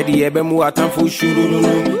no. Ye di ye be mu atamfo shuru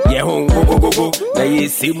no. Ye hon go. Na ye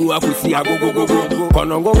say mu akusi go.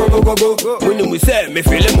 Kono go. When you say me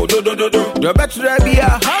feel mo do. The better be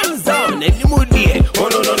a hands down. Any mu die. No.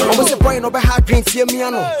 I'm a boy no be hard drinks here me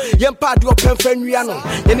ano. Yen pa do pen friano.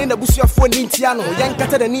 Yen in the busia for nintiano. Yen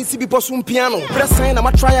kata the ninsi bi posum piano. Press sign I'm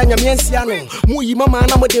a try anya miensiano. Mu yi mama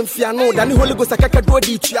na mo dem fiano. Dan Holy Ghost akaka do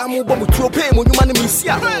di chiamu bo mu tuo pe mo nyuma ne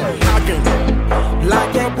misia.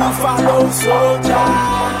 Like a buffalo soldier.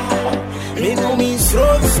 Me know me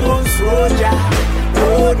soldier.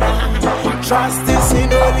 Oh nah, my trust is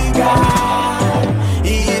in only God.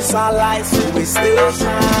 He is our light, so we still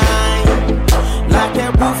shine like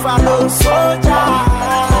a buffalo soldier.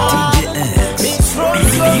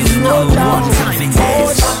 You know what time it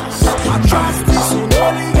is. My trust is in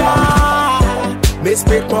only God.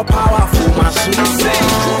 Mixtape more powerful machine.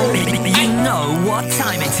 You know what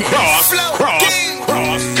time it is. Cross.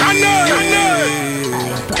 Cannon.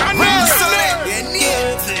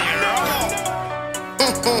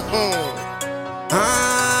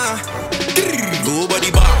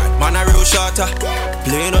 smarter.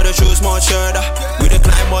 Playing all the show smart shredder. We the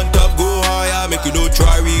climb on top, go higher. Make you don't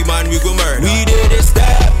try, we man, we go murder. We did it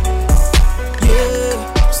step. Yeah.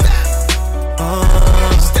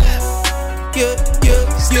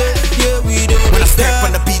 Yeah, we did it. When I step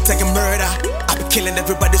on the beat, I can murder. I be killing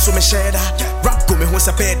everybody, so me share that. Rap go me who's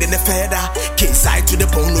a bed in the feather. Kick side to the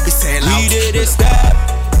bone, no be sell out. We did it step.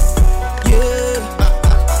 Yeah.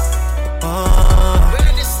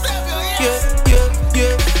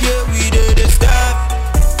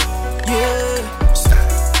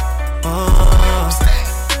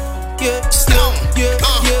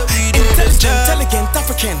 Intelligent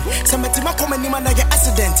African. Somebody my come and I get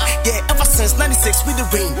accident. Yeah, ever since 96 with the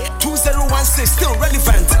rain. 2016 still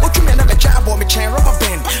relevant. What you mean I'm a job or me chain rubber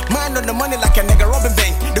band? Mind on the money like a nigga Robin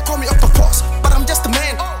Bank. They call me up a boss, but I'm just a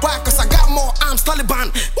man. Why? Cause I got more arms, Taliban.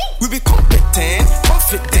 We be competent,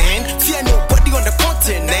 confident. Fear nobody on the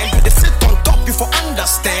continent. We they sit on top before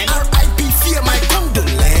understand. R.I.P. fear my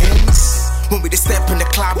condolence. When we they step in the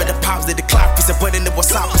club with the pops, they the clap. It's a button in the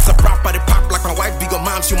WhatsApp, it's a rap by the pop. Like my wife, big on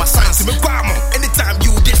moms, you my sons. See me grandma, anytime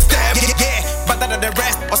you just step. Yeah, but that the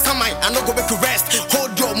rest, or some I know go back to rest.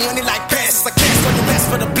 Hold your money like pants. I can't for the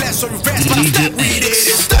rest, for the bless, so you rest. But I step, we did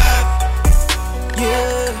it step.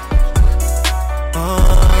 Yeah.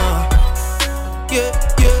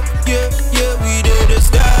 Yeah, we did it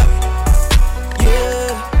step.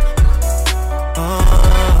 Yeah.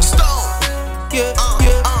 Stone. Yeah,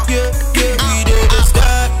 we did it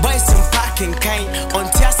step. Boys in parking kind. On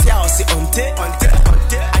Tiasia, or see on te.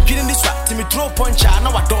 I didn't this rap to me throw punch. I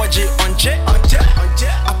know I dodge it on jet.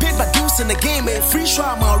 I paid my dues in the game, a free show,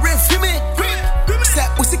 I'm a real for me.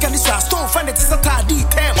 Step, we see can this rap, don't find it, it's a tardy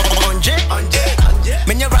time. On jet.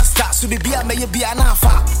 Many rasta, so be a may be an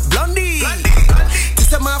alpha. Blondie. This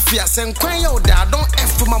is a mafia, send queen yo, don't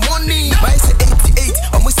F for my money. But it's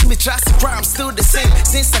 88, almost me trust crime, still the same.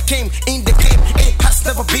 Since I came in the game, it has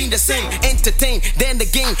never been the same. Entertain, then the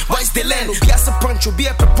game, what's the land? Be as a punch, be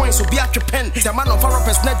a point, so be at your pen. The man of our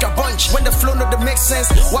rappers, not your bunch. When the flow no make sense,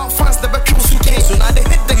 while fans never cruise who came. So now they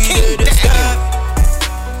hit the king.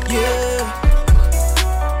 Yeah.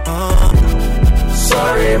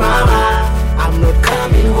 Sorry, mama, I'm not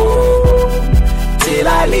coming home. Till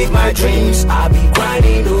I live my dreams, I'll be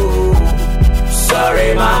grinding, oh.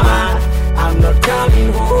 Sorry, mama, I'm not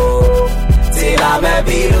coming home. Till I'm a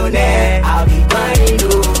billionaire, I'll be grinding,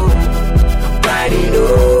 oh. Grinding,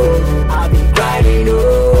 oh. I'll be grinding,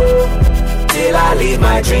 oh. Till I live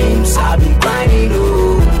my dreams, I'll be grinding,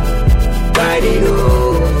 oh. Grinding,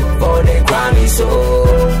 oh. For the Grammy, so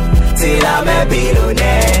till I'm a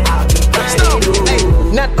billionaire, I'll be grinding,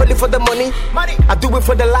 oh. Not only for the money, I do it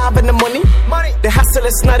for the love and the money. The hustle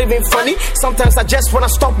is not even funny. Sometimes I just wanna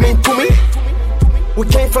stop me to me. We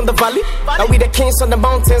came from the valley, now we the kings on the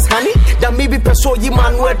mountains, honey. That me be perso you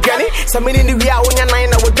man word granny. Some in the real when you're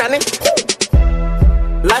 9 hour granny.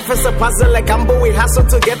 Life is a puzzle like Gambo, we hustle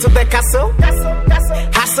to get to the castle.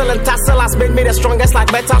 Hustle and tussle has made me the strongest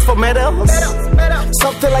like metals for medals.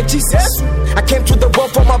 Something like Jesus, I came to the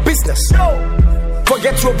world for my business.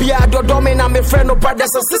 Forget your beard, your domain, I'm a friend of brothers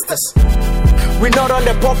and sisters. We not on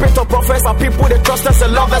the pulpit or prophets, but people that trust us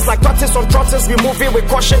and love us like tortoise on trotters. We move it with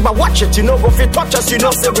caution, but watch it, you know, if it touch us, you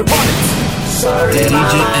know, say we want it. Sorry,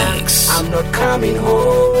 mama, I'm not coming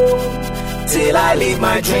home. Till I live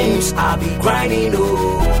my dreams, I'll be grinding,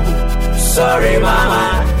 oh. Sorry,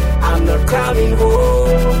 mama, I'm not coming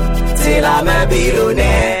home. Till I'm a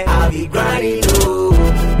billionaire, I'll be grinding, oh.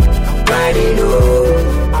 Grinding,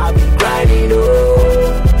 oh. I'll be grinding, oh.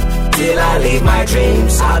 Till I live my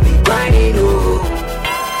dreams, I'll be grinding, oh.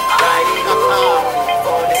 Grinding, oh.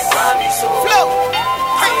 For the Grammy, so flow.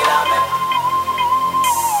 Till I'm a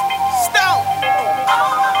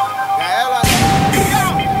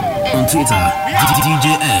on Twitter,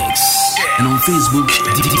 DJ X. And on Facebook,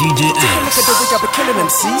 DJ X. Take a look at the way I be killing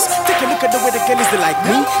MCs. Take a look at the way the girls they like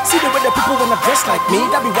me. See the way the people wanna dress like me.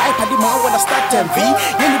 That be why I the man when I start MV.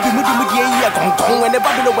 You know be moody yeah gong gong. When the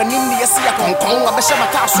Babylon when in the see a gong gong. I be share my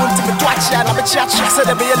car soon to me twatch and I be chat. Said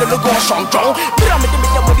the be yellow logo strong strong. Put on me the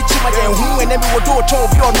media money chima yeah who and then we will do a tour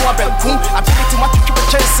beyond no bel coon. I be too much to keep a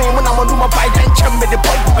chance when I'm on my bike and chum me the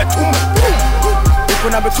boy but too.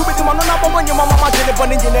 When I'm too big to my number when your mama did the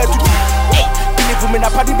bunny in there too. Believe me, I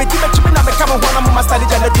party be too much when I'm coming when I'm a study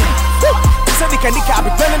and do. He said he can be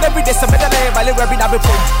turning every day, some better than ever, I'll be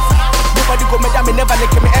put. Nobody go me down, never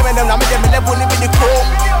like me, and I'm a level in the crow.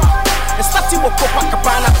 The starting will go back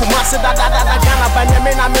upon a Kumasi, Ghana,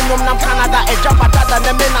 Banyamin, I'm in Canada, a Jabba, and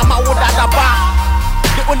the men I'm out of the bar.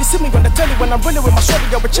 The When you see me on the telly, when I'm really with my shorty,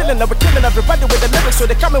 we're chilling, we're killing everybody with the lyrics. So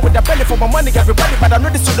they coming with the belly for my money, everybody. But I know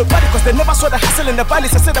this to nobody, cause they never saw the hassle in the valley.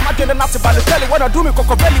 So said I'm not getting out to Balotelli. When I do me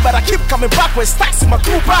Coco Belly, but I keep coming back with stacks in my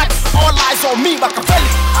crew back. All eyes on me, Machiavelli.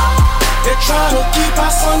 They trying to keep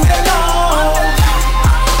us on the low,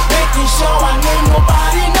 making sure I ain't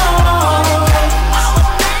nobody know.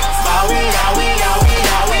 But we are now.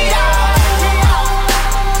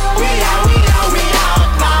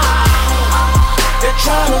 They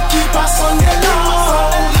trying to keep us on the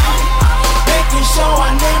low, making sure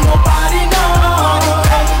I ain't nobody know.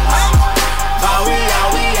 But we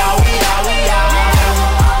are.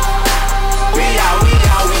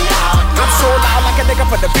 I'm so loud like a nigga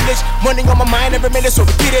for the village. Money on my mind every minute, so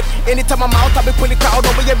repeat it. Anytime I'm out, I be pulling crowd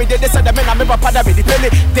over here. Me did this and the man I remember part of it.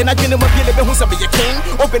 Then I get him a bill, who's be a king.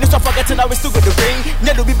 Open this up, forgetting I will still go to ring.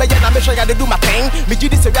 Never be better, I make sure I gotta do my thing. Me do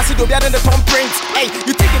this, I see the better than the thumb print. Hey,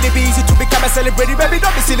 you think it be easy to become a celebrity, baby?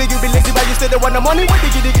 Don't be silly, you be lazy, but you still want the money. What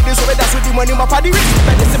did you do? So that's with the money, my party.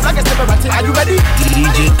 But this is black as never. Are you ready?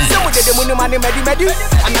 Some of the money, ready.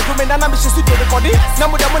 And I'm coming down, I'm just to record it. Now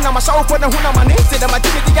with the money, I'm a shower for the money. Say them, I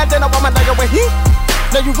think they got them, I'm like, away here.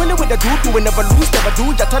 Now you winning with the dude, you will never lose, never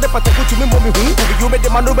do. You tell the part to me, mommy, who you made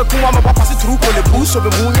the man over who I'm about to pass it through. Call the boost of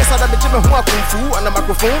the moon, yes, I have the gym who are kung fu and a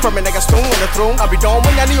microphone from a nigga stone on the throne. I'll be done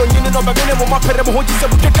when I need you know, but then my parents hold you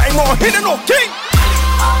some good time on hidden no king.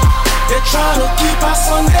 They trying to keep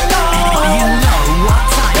us on the low. You know what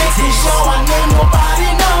time it making is. sure I ain't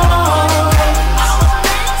nobody know.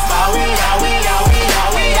 But we are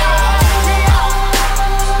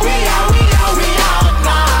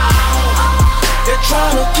now. They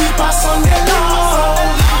trying to keep us on the low,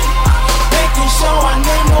 making sure I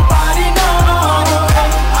ain't nobody know.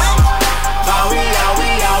 But we are.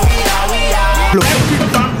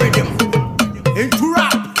 Rhythm into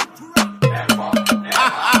rap.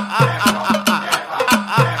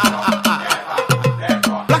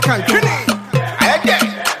 Black and Trini.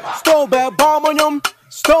 Stowbell bomb.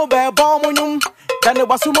 Then it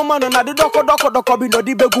was some man and I did doko be no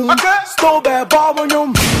di begum. Stowbell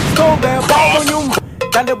bomb.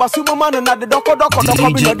 Then it was some man and I did doko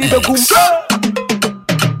be no di begum.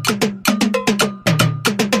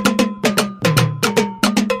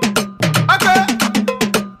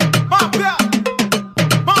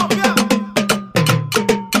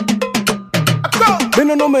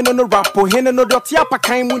 No rapo, hen no dot yapa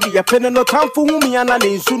kind with the pen no time for whom yana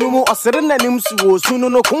in Sunumo or Serenanim Suno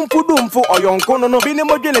no Kumfudum for or Yonkono no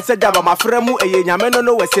Binimogen said Java my fremu a yameno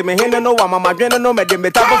no Wesame hen no Mama Jena no Madame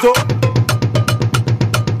Metabato.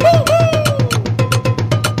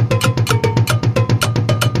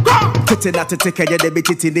 Not to take care of the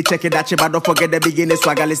bitch in the check it that you but don't forget the beginning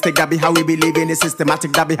swagalistic that be how we believe in it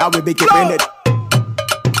systematic that be how we be keeping it.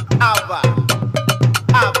 Abba.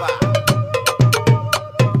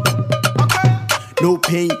 No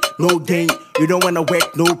pain, no gain. You don't wanna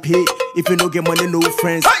work, no pay. If you don't get money, no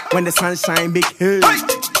friends. Hey. When the sunshine make hay. Hey.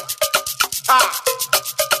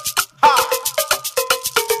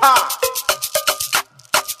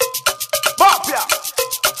 Mafia.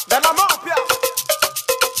 Then I'm mafia.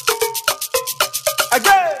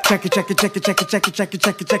 Again. Check it,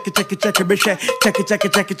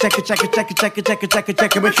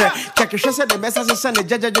 she said the message send the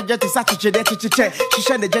judge to Saturday to check. She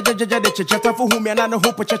said the judge for whom and I know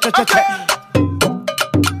hope check. Okay.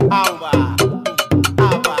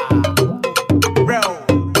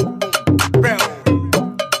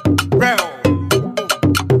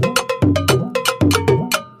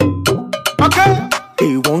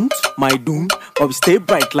 They want my doom, but we stay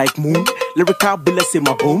bright like moon. Lyrical bullets in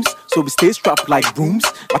my bones, so we stay strapped like brooms.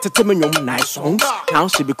 But tell me your nice songs. Now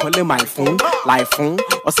she be calling my phone, live phone.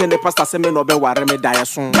 Or send the pastor send me no be worry me die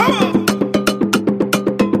soon.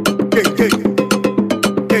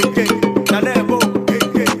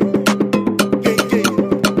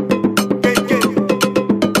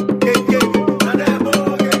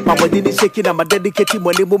 My body shaking, I'm a dedicated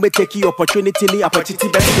money moment take the opportunity best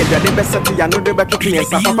get the best set I know the back to and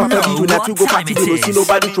papa do not to go party to see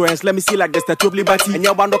nobody trends. Let me see like the statue of liberty and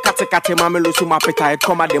you want no cat mama lo so my appetite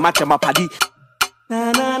come at the match my paddy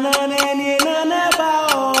na na na na na na ba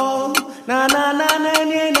oh na na na na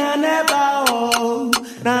na na ba oh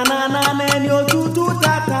na na na na yo tu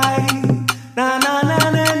tatai na na na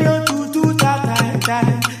na yo tu tatai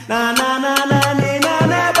na na na na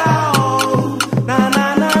na ba oh na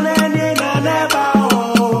na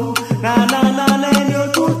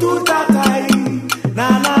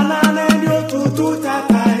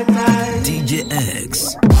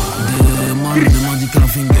The magical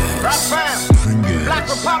fingers. Black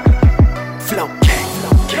Republic. Flowking.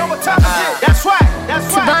 That's right.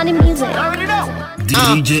 Tabani music. I already know.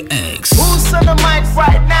 DJ X. Who's on the mic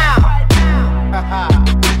right now?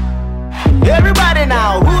 Everybody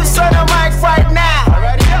now, who's on the mic right now?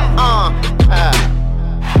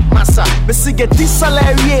 Massa, Missy get this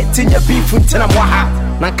salary in your beef with Tenamaha.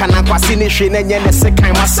 Nankana Kwasini Shin and Yen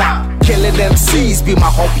second massa. Killing them seas be my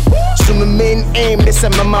hobby. So my main aim is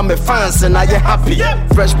my mama fans and I you happy.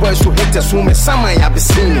 Fresh boys who hate us who me some I have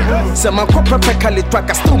seen. Some my corporate perfectly track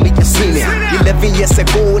I still make you senior. 11 years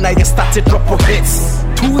ago now you started drop of hits.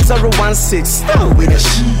 2016 still with a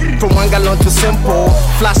sheet. From one gallon to simple,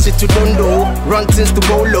 flash it to Dondo, run things to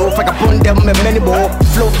go low. Fuck upon them and many more.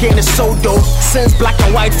 Flowking is so dope. Since black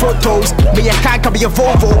and white photos, me a car can be a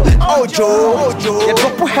Volvo. Oh Joe, you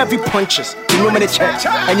drop heavy punches. You know me the church,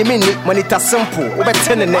 and you mean it when it's simple. Over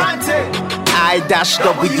 10 in it. I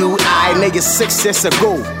nigga 6 years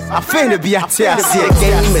ago. I finna be a tear. See a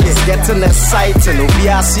game, it's getting exciting. We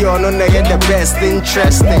are see on the best,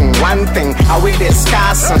 interesting. One thing I will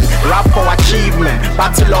discussing rap for achievement,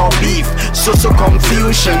 battle or beef, social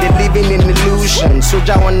confusion. They living in illusion.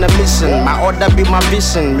 Soldier on a mission, my order be my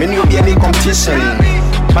vision. When you be any competition.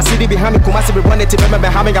 My city behind me, Kumasi be running to remember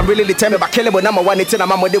having I'm really determined by killing, but number one, it's in a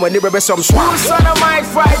mama when they were some swamp. Who's on the mic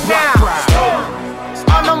right now?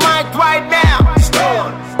 On the mic right now.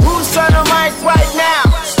 Who's on the mic right now?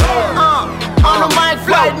 On the mic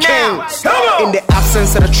right now. In the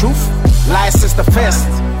absence of the truth, lies is the first.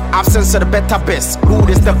 Absence of the better best. Good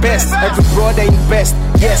is the best. Every brother invest.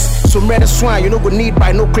 Yes. So many swine, you know, go need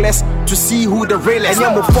binoculars to see who the real is. And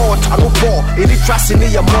you're more fault, I no ball. Any trust in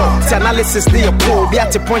your more. The analysis they are poor. Be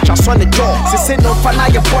at the punch, I saw the jaw. Say no fun,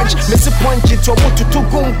 I punch. Miss a punch into a motor to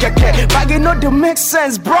go keke. But you know, that makes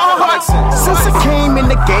sense, bro. Since I came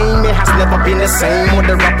in the game, it has never been the same.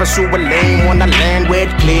 With the rappers who were lame on the land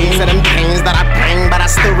with claims and them pains that I bring, but I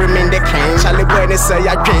still remain the king. Charlie, when they say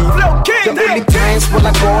I came, the only times will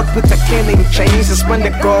I go with the killing chains is when the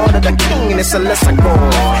God of the king is a lesser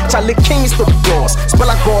God. Charlie Kings to be gods, spell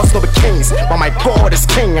like gods to be kings. But my God is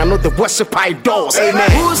king, I know the worship idols. Amen.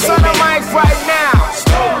 Who's on the mic right now?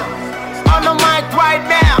 On the mic right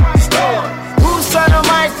now. Who's on the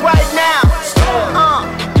mic right now?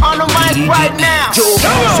 On the mic right now.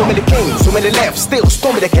 So many kings, so many left, still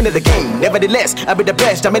stormy the king of the game. Nevertheless, I be the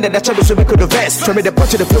best. I'm in the champion, so we could invest. Show me the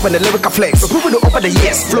punch of the flow and the lyrical flex. Proving to open the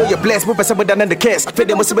yes, flow your bless. Move person down in the case. I feel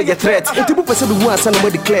they must be your threat. If you move person who wants to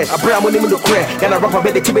declare, I bring money in the crack. And I rap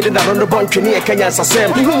about the timid and I run the bunch in here. Kenya and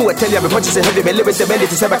Sassam. You will tell you about punches and heavy, but live with the belly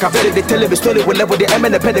to say back a very. They tell you the story will level the M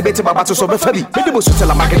and the pen, the bit about to solve a family. Maybe most tell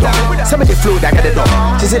a market dog. Some of the flow that got the dog.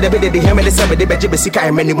 She said the bit of the hammer, the 7 day, but you be sick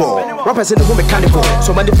and many more. Rappers in the home mechanical.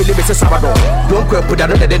 So many feel it's a Sabado. Don't go put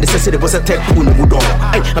another than the necessity was a tech pool in the door.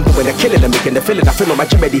 I'm doing the killing and making the feeling. I feel on my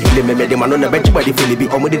chimney, me made him on the bench by the Philly.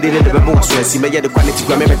 Or did it in the remote, so I see me the quality,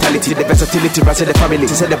 my mentality, the versatility, rest of the family.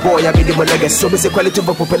 She said the boy, I made him a legacy, so it's a quality of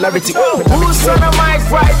popularity. Who's on the mic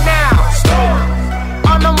right now?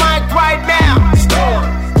 On the mic right now.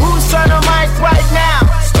 Who's on the mic right now?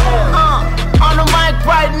 On the mic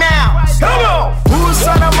right now. Come on. Who's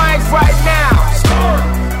on the mic right now?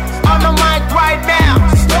 On the mic right now.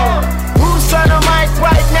 Who's on the mic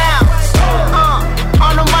right now?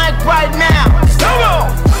 On the mic right now. Come on.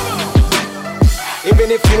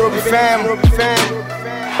 Even if you don't be fam,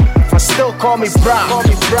 but still call me Bra.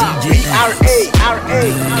 B-R-A.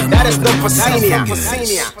 That is no for senior.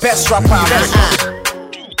 Best rapper.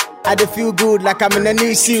 I do feel good like I'm in a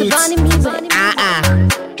new suit.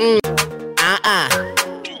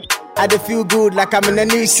 I do feel good like I'm in a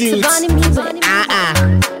new suit.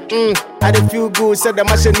 I do feel good, so I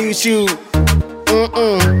must a new shoe.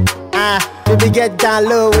 Baby get down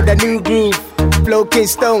low with a new groove. Flowking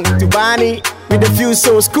stone to Bonnie with a few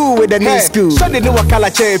so school with a new school. So they know what color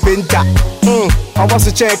chair pinta. I was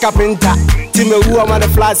a chair carpenter. Timmy who I'm on the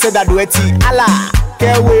flat said that wetty. Allah,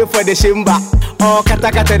 can't wait for the shimba. Oh,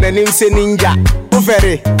 katakata the name say ninja.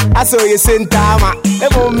 Ufere, I saw you sentama. A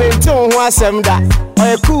moment who was some that.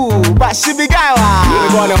 Oh, cool, but she be gawa. You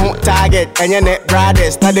gonna home target and your net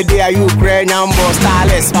brothers. Not the day you pray number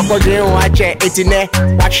starless. Papa dream watch it, it's in there.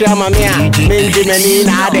 Watch your mamma, maybe many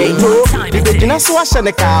nowadays. Did the dinner so wash on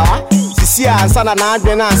the car? See, I saw an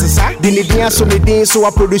advance, sir. Didn't you so many so I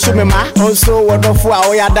produce my ma? Also, what of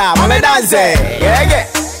our yada? I'm a dancer, yeah.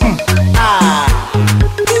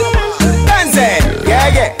 Dance,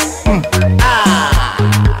 yeah.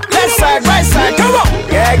 Left side, right side, come on,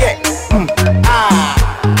 yeah.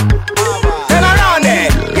 Turn around there,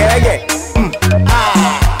 yeah.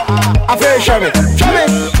 I feel show me.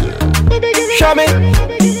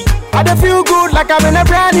 I don't feel good like I'm in a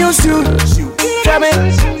brand new suit. Show me.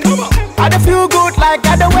 I don't feel good like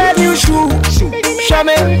I don't wear new shoe. Show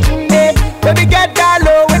me.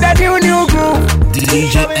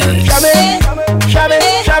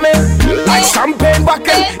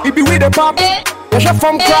 Pressure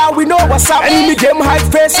from crowd, we know what's up. Enemy them high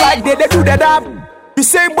face like they do the dab. The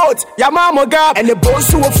same boat, your mama gap. And the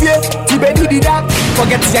boss who will fear, Tibet did that.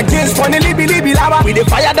 Forget your games, funny libby lava. With the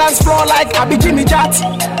fire dance floor like I be Jimmy Jat.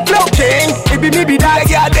 Flowking, it be me be that,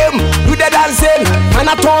 yeah, them. Do the dancing, and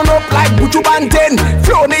I turn up like Buju Banten.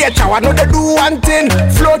 Flow near chow, I know they do one thing.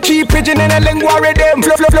 Flow cheap, pigeon in a lingua rhythm.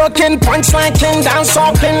 Flowking, punchline king, dance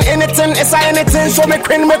talking, anything, it's anything, so me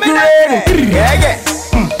queen, make you rain. Yeah, yeah.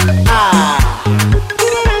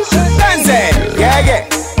 Dancing, yeah, yeah.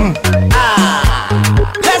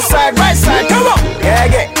 Left side, right side, come on. Yeah,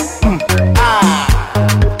 yeah.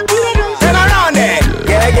 Turn around there.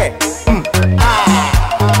 Yeah, yeah.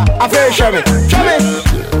 I feel show me.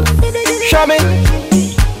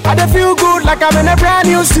 I dey feel good like I'm in a brand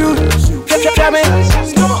new suit. Show me.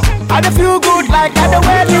 I dey feel good like I dey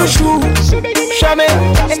wear new shoes. Show me.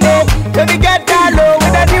 Baby, get down low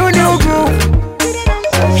with a new groove.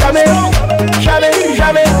 Show me.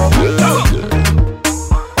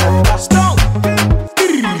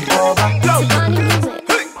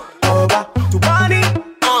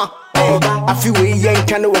 I feel we ain't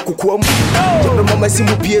kind of walk home. The mama see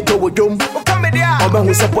me be to a dome. I'm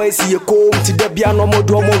who's a boy see a comb to the piano more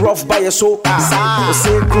rough by a soul.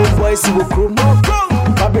 Say groom boy see a groom.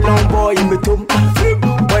 Babylon boy in the tomb.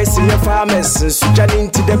 Boy see your farmers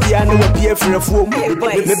Sujanin to the piano appear for a fool.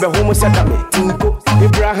 Maybe homo said that me Tinko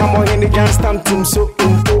Abraham or any John stamp team so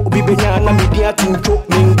Inko Bibina media Tinko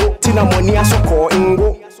Mingo Tina Monia so call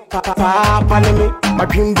Ingo Papa me, my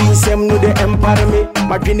dream be sem no the empire me.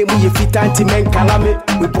 My dream we fit anti-men calame.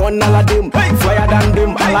 We born Aladdin, fire than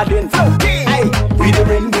them Aladdin. Hey, we the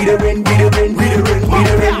rain.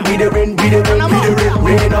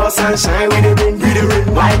 Rain or sunshine, we the rain.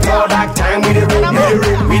 Light or dark time, we the rain.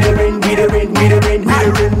 We the rain.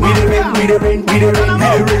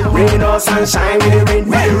 Rain or sunshine, we the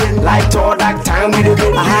rain. Light or dark time, we the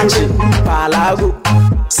rain. Ahachi, Palago.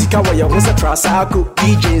 Sika wa ya hunsa trasako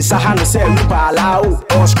DJ Sahano say we balao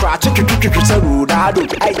or scratch a rudado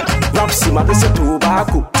ay Rapsi ma bese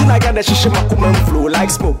tobacco Tinaga da shishe makuma flow like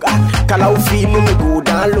smoke Kala u feeling me go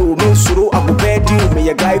down low Me suro abu bedi me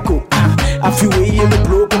ya gaiko I feel way in the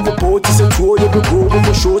blow Papa poti se tuo ye be go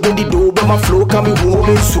Mo show de di do Be ma flow kami wo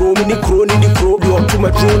Me suro me ni crow Be up to my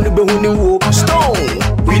drone Be huni wo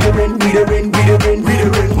Stone We the rain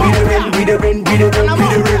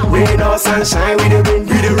Rain or sunshine we the rain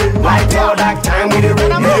Light or dark time we the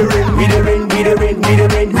rain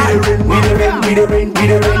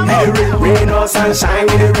Rain or sunshine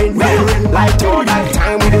we the rain Light or dark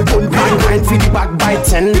time we the rain Grind for the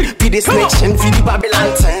backbiting For the snitching For the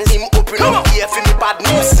Babylon tens Him open up here For the bad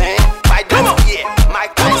news By that year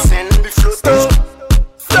Mike Tyson Be floating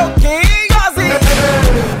Flowking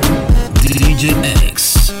DJ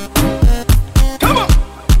X. Come on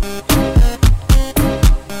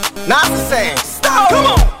Now the same Stop Come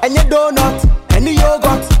on And your donut And the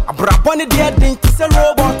yogurt I brought on the dead thing It's a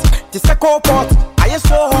robot It's a co-pot I am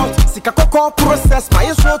so hot Sika cocoa process My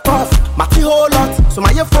is so tough Mati whole lot So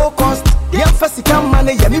my focused The emphasis can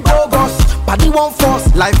manage Yeah me bogus Body one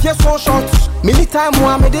force Life here so short Many time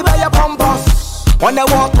one Me de buy a pampas On the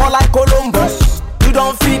water like Columbus You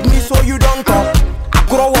don't feed me so you don't talk I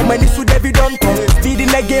grow up many so David don't talk Feeding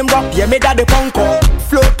the game rock Yeah me that the conquer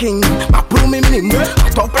Flowking My broom in him I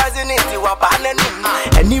top president You are banning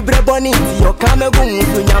And you break on it You come and go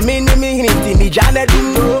You nyame ni me hinti Ni jane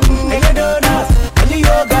dungo And you donuts And you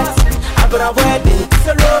yogurt I got a wedding It's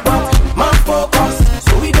a robot Man focus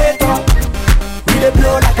So we dey talk We dey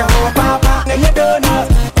blow like a hot papa And you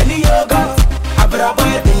donuts And you yogurt I got a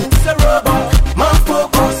wedding It's a robot Man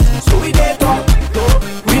focus So we dey talk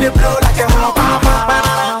We dey blow like a hot papa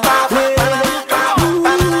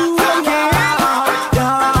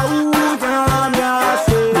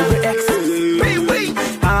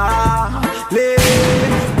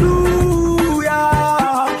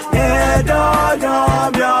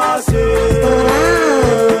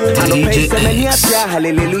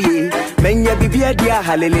Hallelujah, menya bibia dia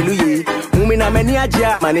hallelujah. Umina many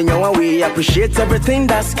aja, man in your way. Appreciate everything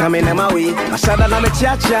that's coming in my way. I said that I'm a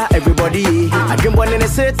cha-cha, everybody. I dream one in a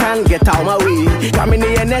Satan, get out my way. Coming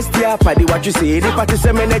in next year, paddy what you say. The party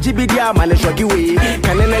say many GBD, man, shock you way.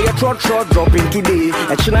 Can I get trot dropping today?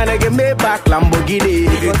 And China get me back, Lamborghini.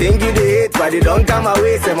 You think you did, but it don't come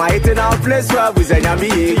away. Say my hating our place where we say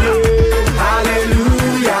Yami.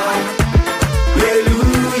 Hallelujah, hallelujah.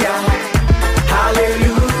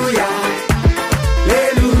 Hallelujah,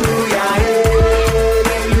 hallelujah,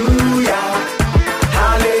 hallelujah,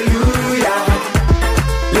 hallelujah,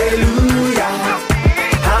 hallelujah,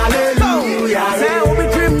 hallelujah. Say, Obi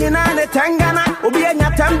dream ni na ne tangana, Obi enya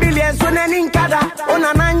 10 billion so ne ninkada.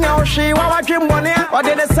 Ona nanya o she wa dream money. Or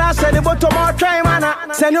did the sasha the bottom more try mana.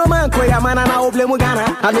 Send no man ko ya mana na oble mu Ghana.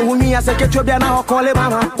 Anu humi ya seketio bia na okole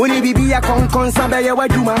mama. Oni bibi ya kon sabe ye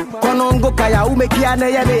waduma. Konongo kaya umeki ya na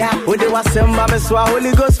ye ya. Ode wasemba beswa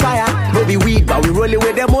Holy Ghost fire. No be weed but we roll it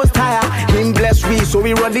with the most higher. Him bless we so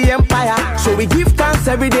we run the empire. So we give thanks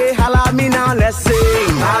every day. Holla me now, let's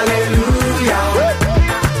sing. Hallelujah.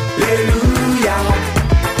 Hallelujah.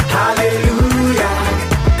 Hallelujah.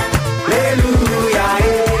 Hallelujah.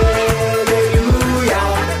 Hallelujah.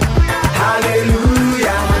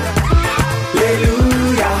 Hallelujah.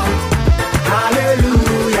 Hallelujah.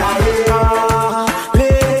 Hallelujah.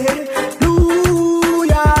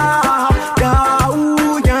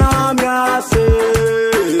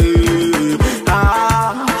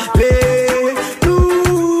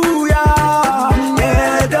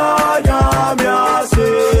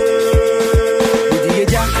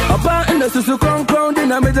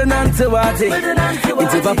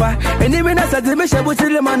 It's papa, and even as a division with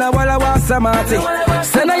the man, I was Samati.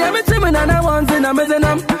 Send I am a team and I want in a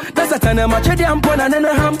medanam. That's a time I'm a chedi and pona and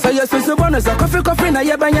a ham. So you're so bonus, a coffee, and I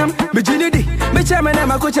yabanyam. Bijinidi, Bichaman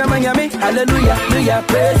and Makucha Miami. Hallelujah, hallelujah,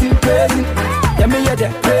 praising, praising. Yami yada,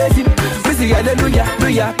 praising. Busy, hallelujah,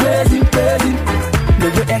 hallelujah, praising, praising.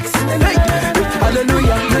 Never X,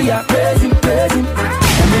 hallelujah, hallelujah, praising, praising.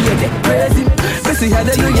 Yami yada, praising. Busy,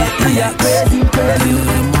 hallelujah, hallelujah, praising, praising.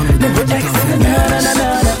 Never X, na na na na.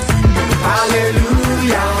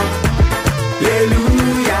 Hallelujah.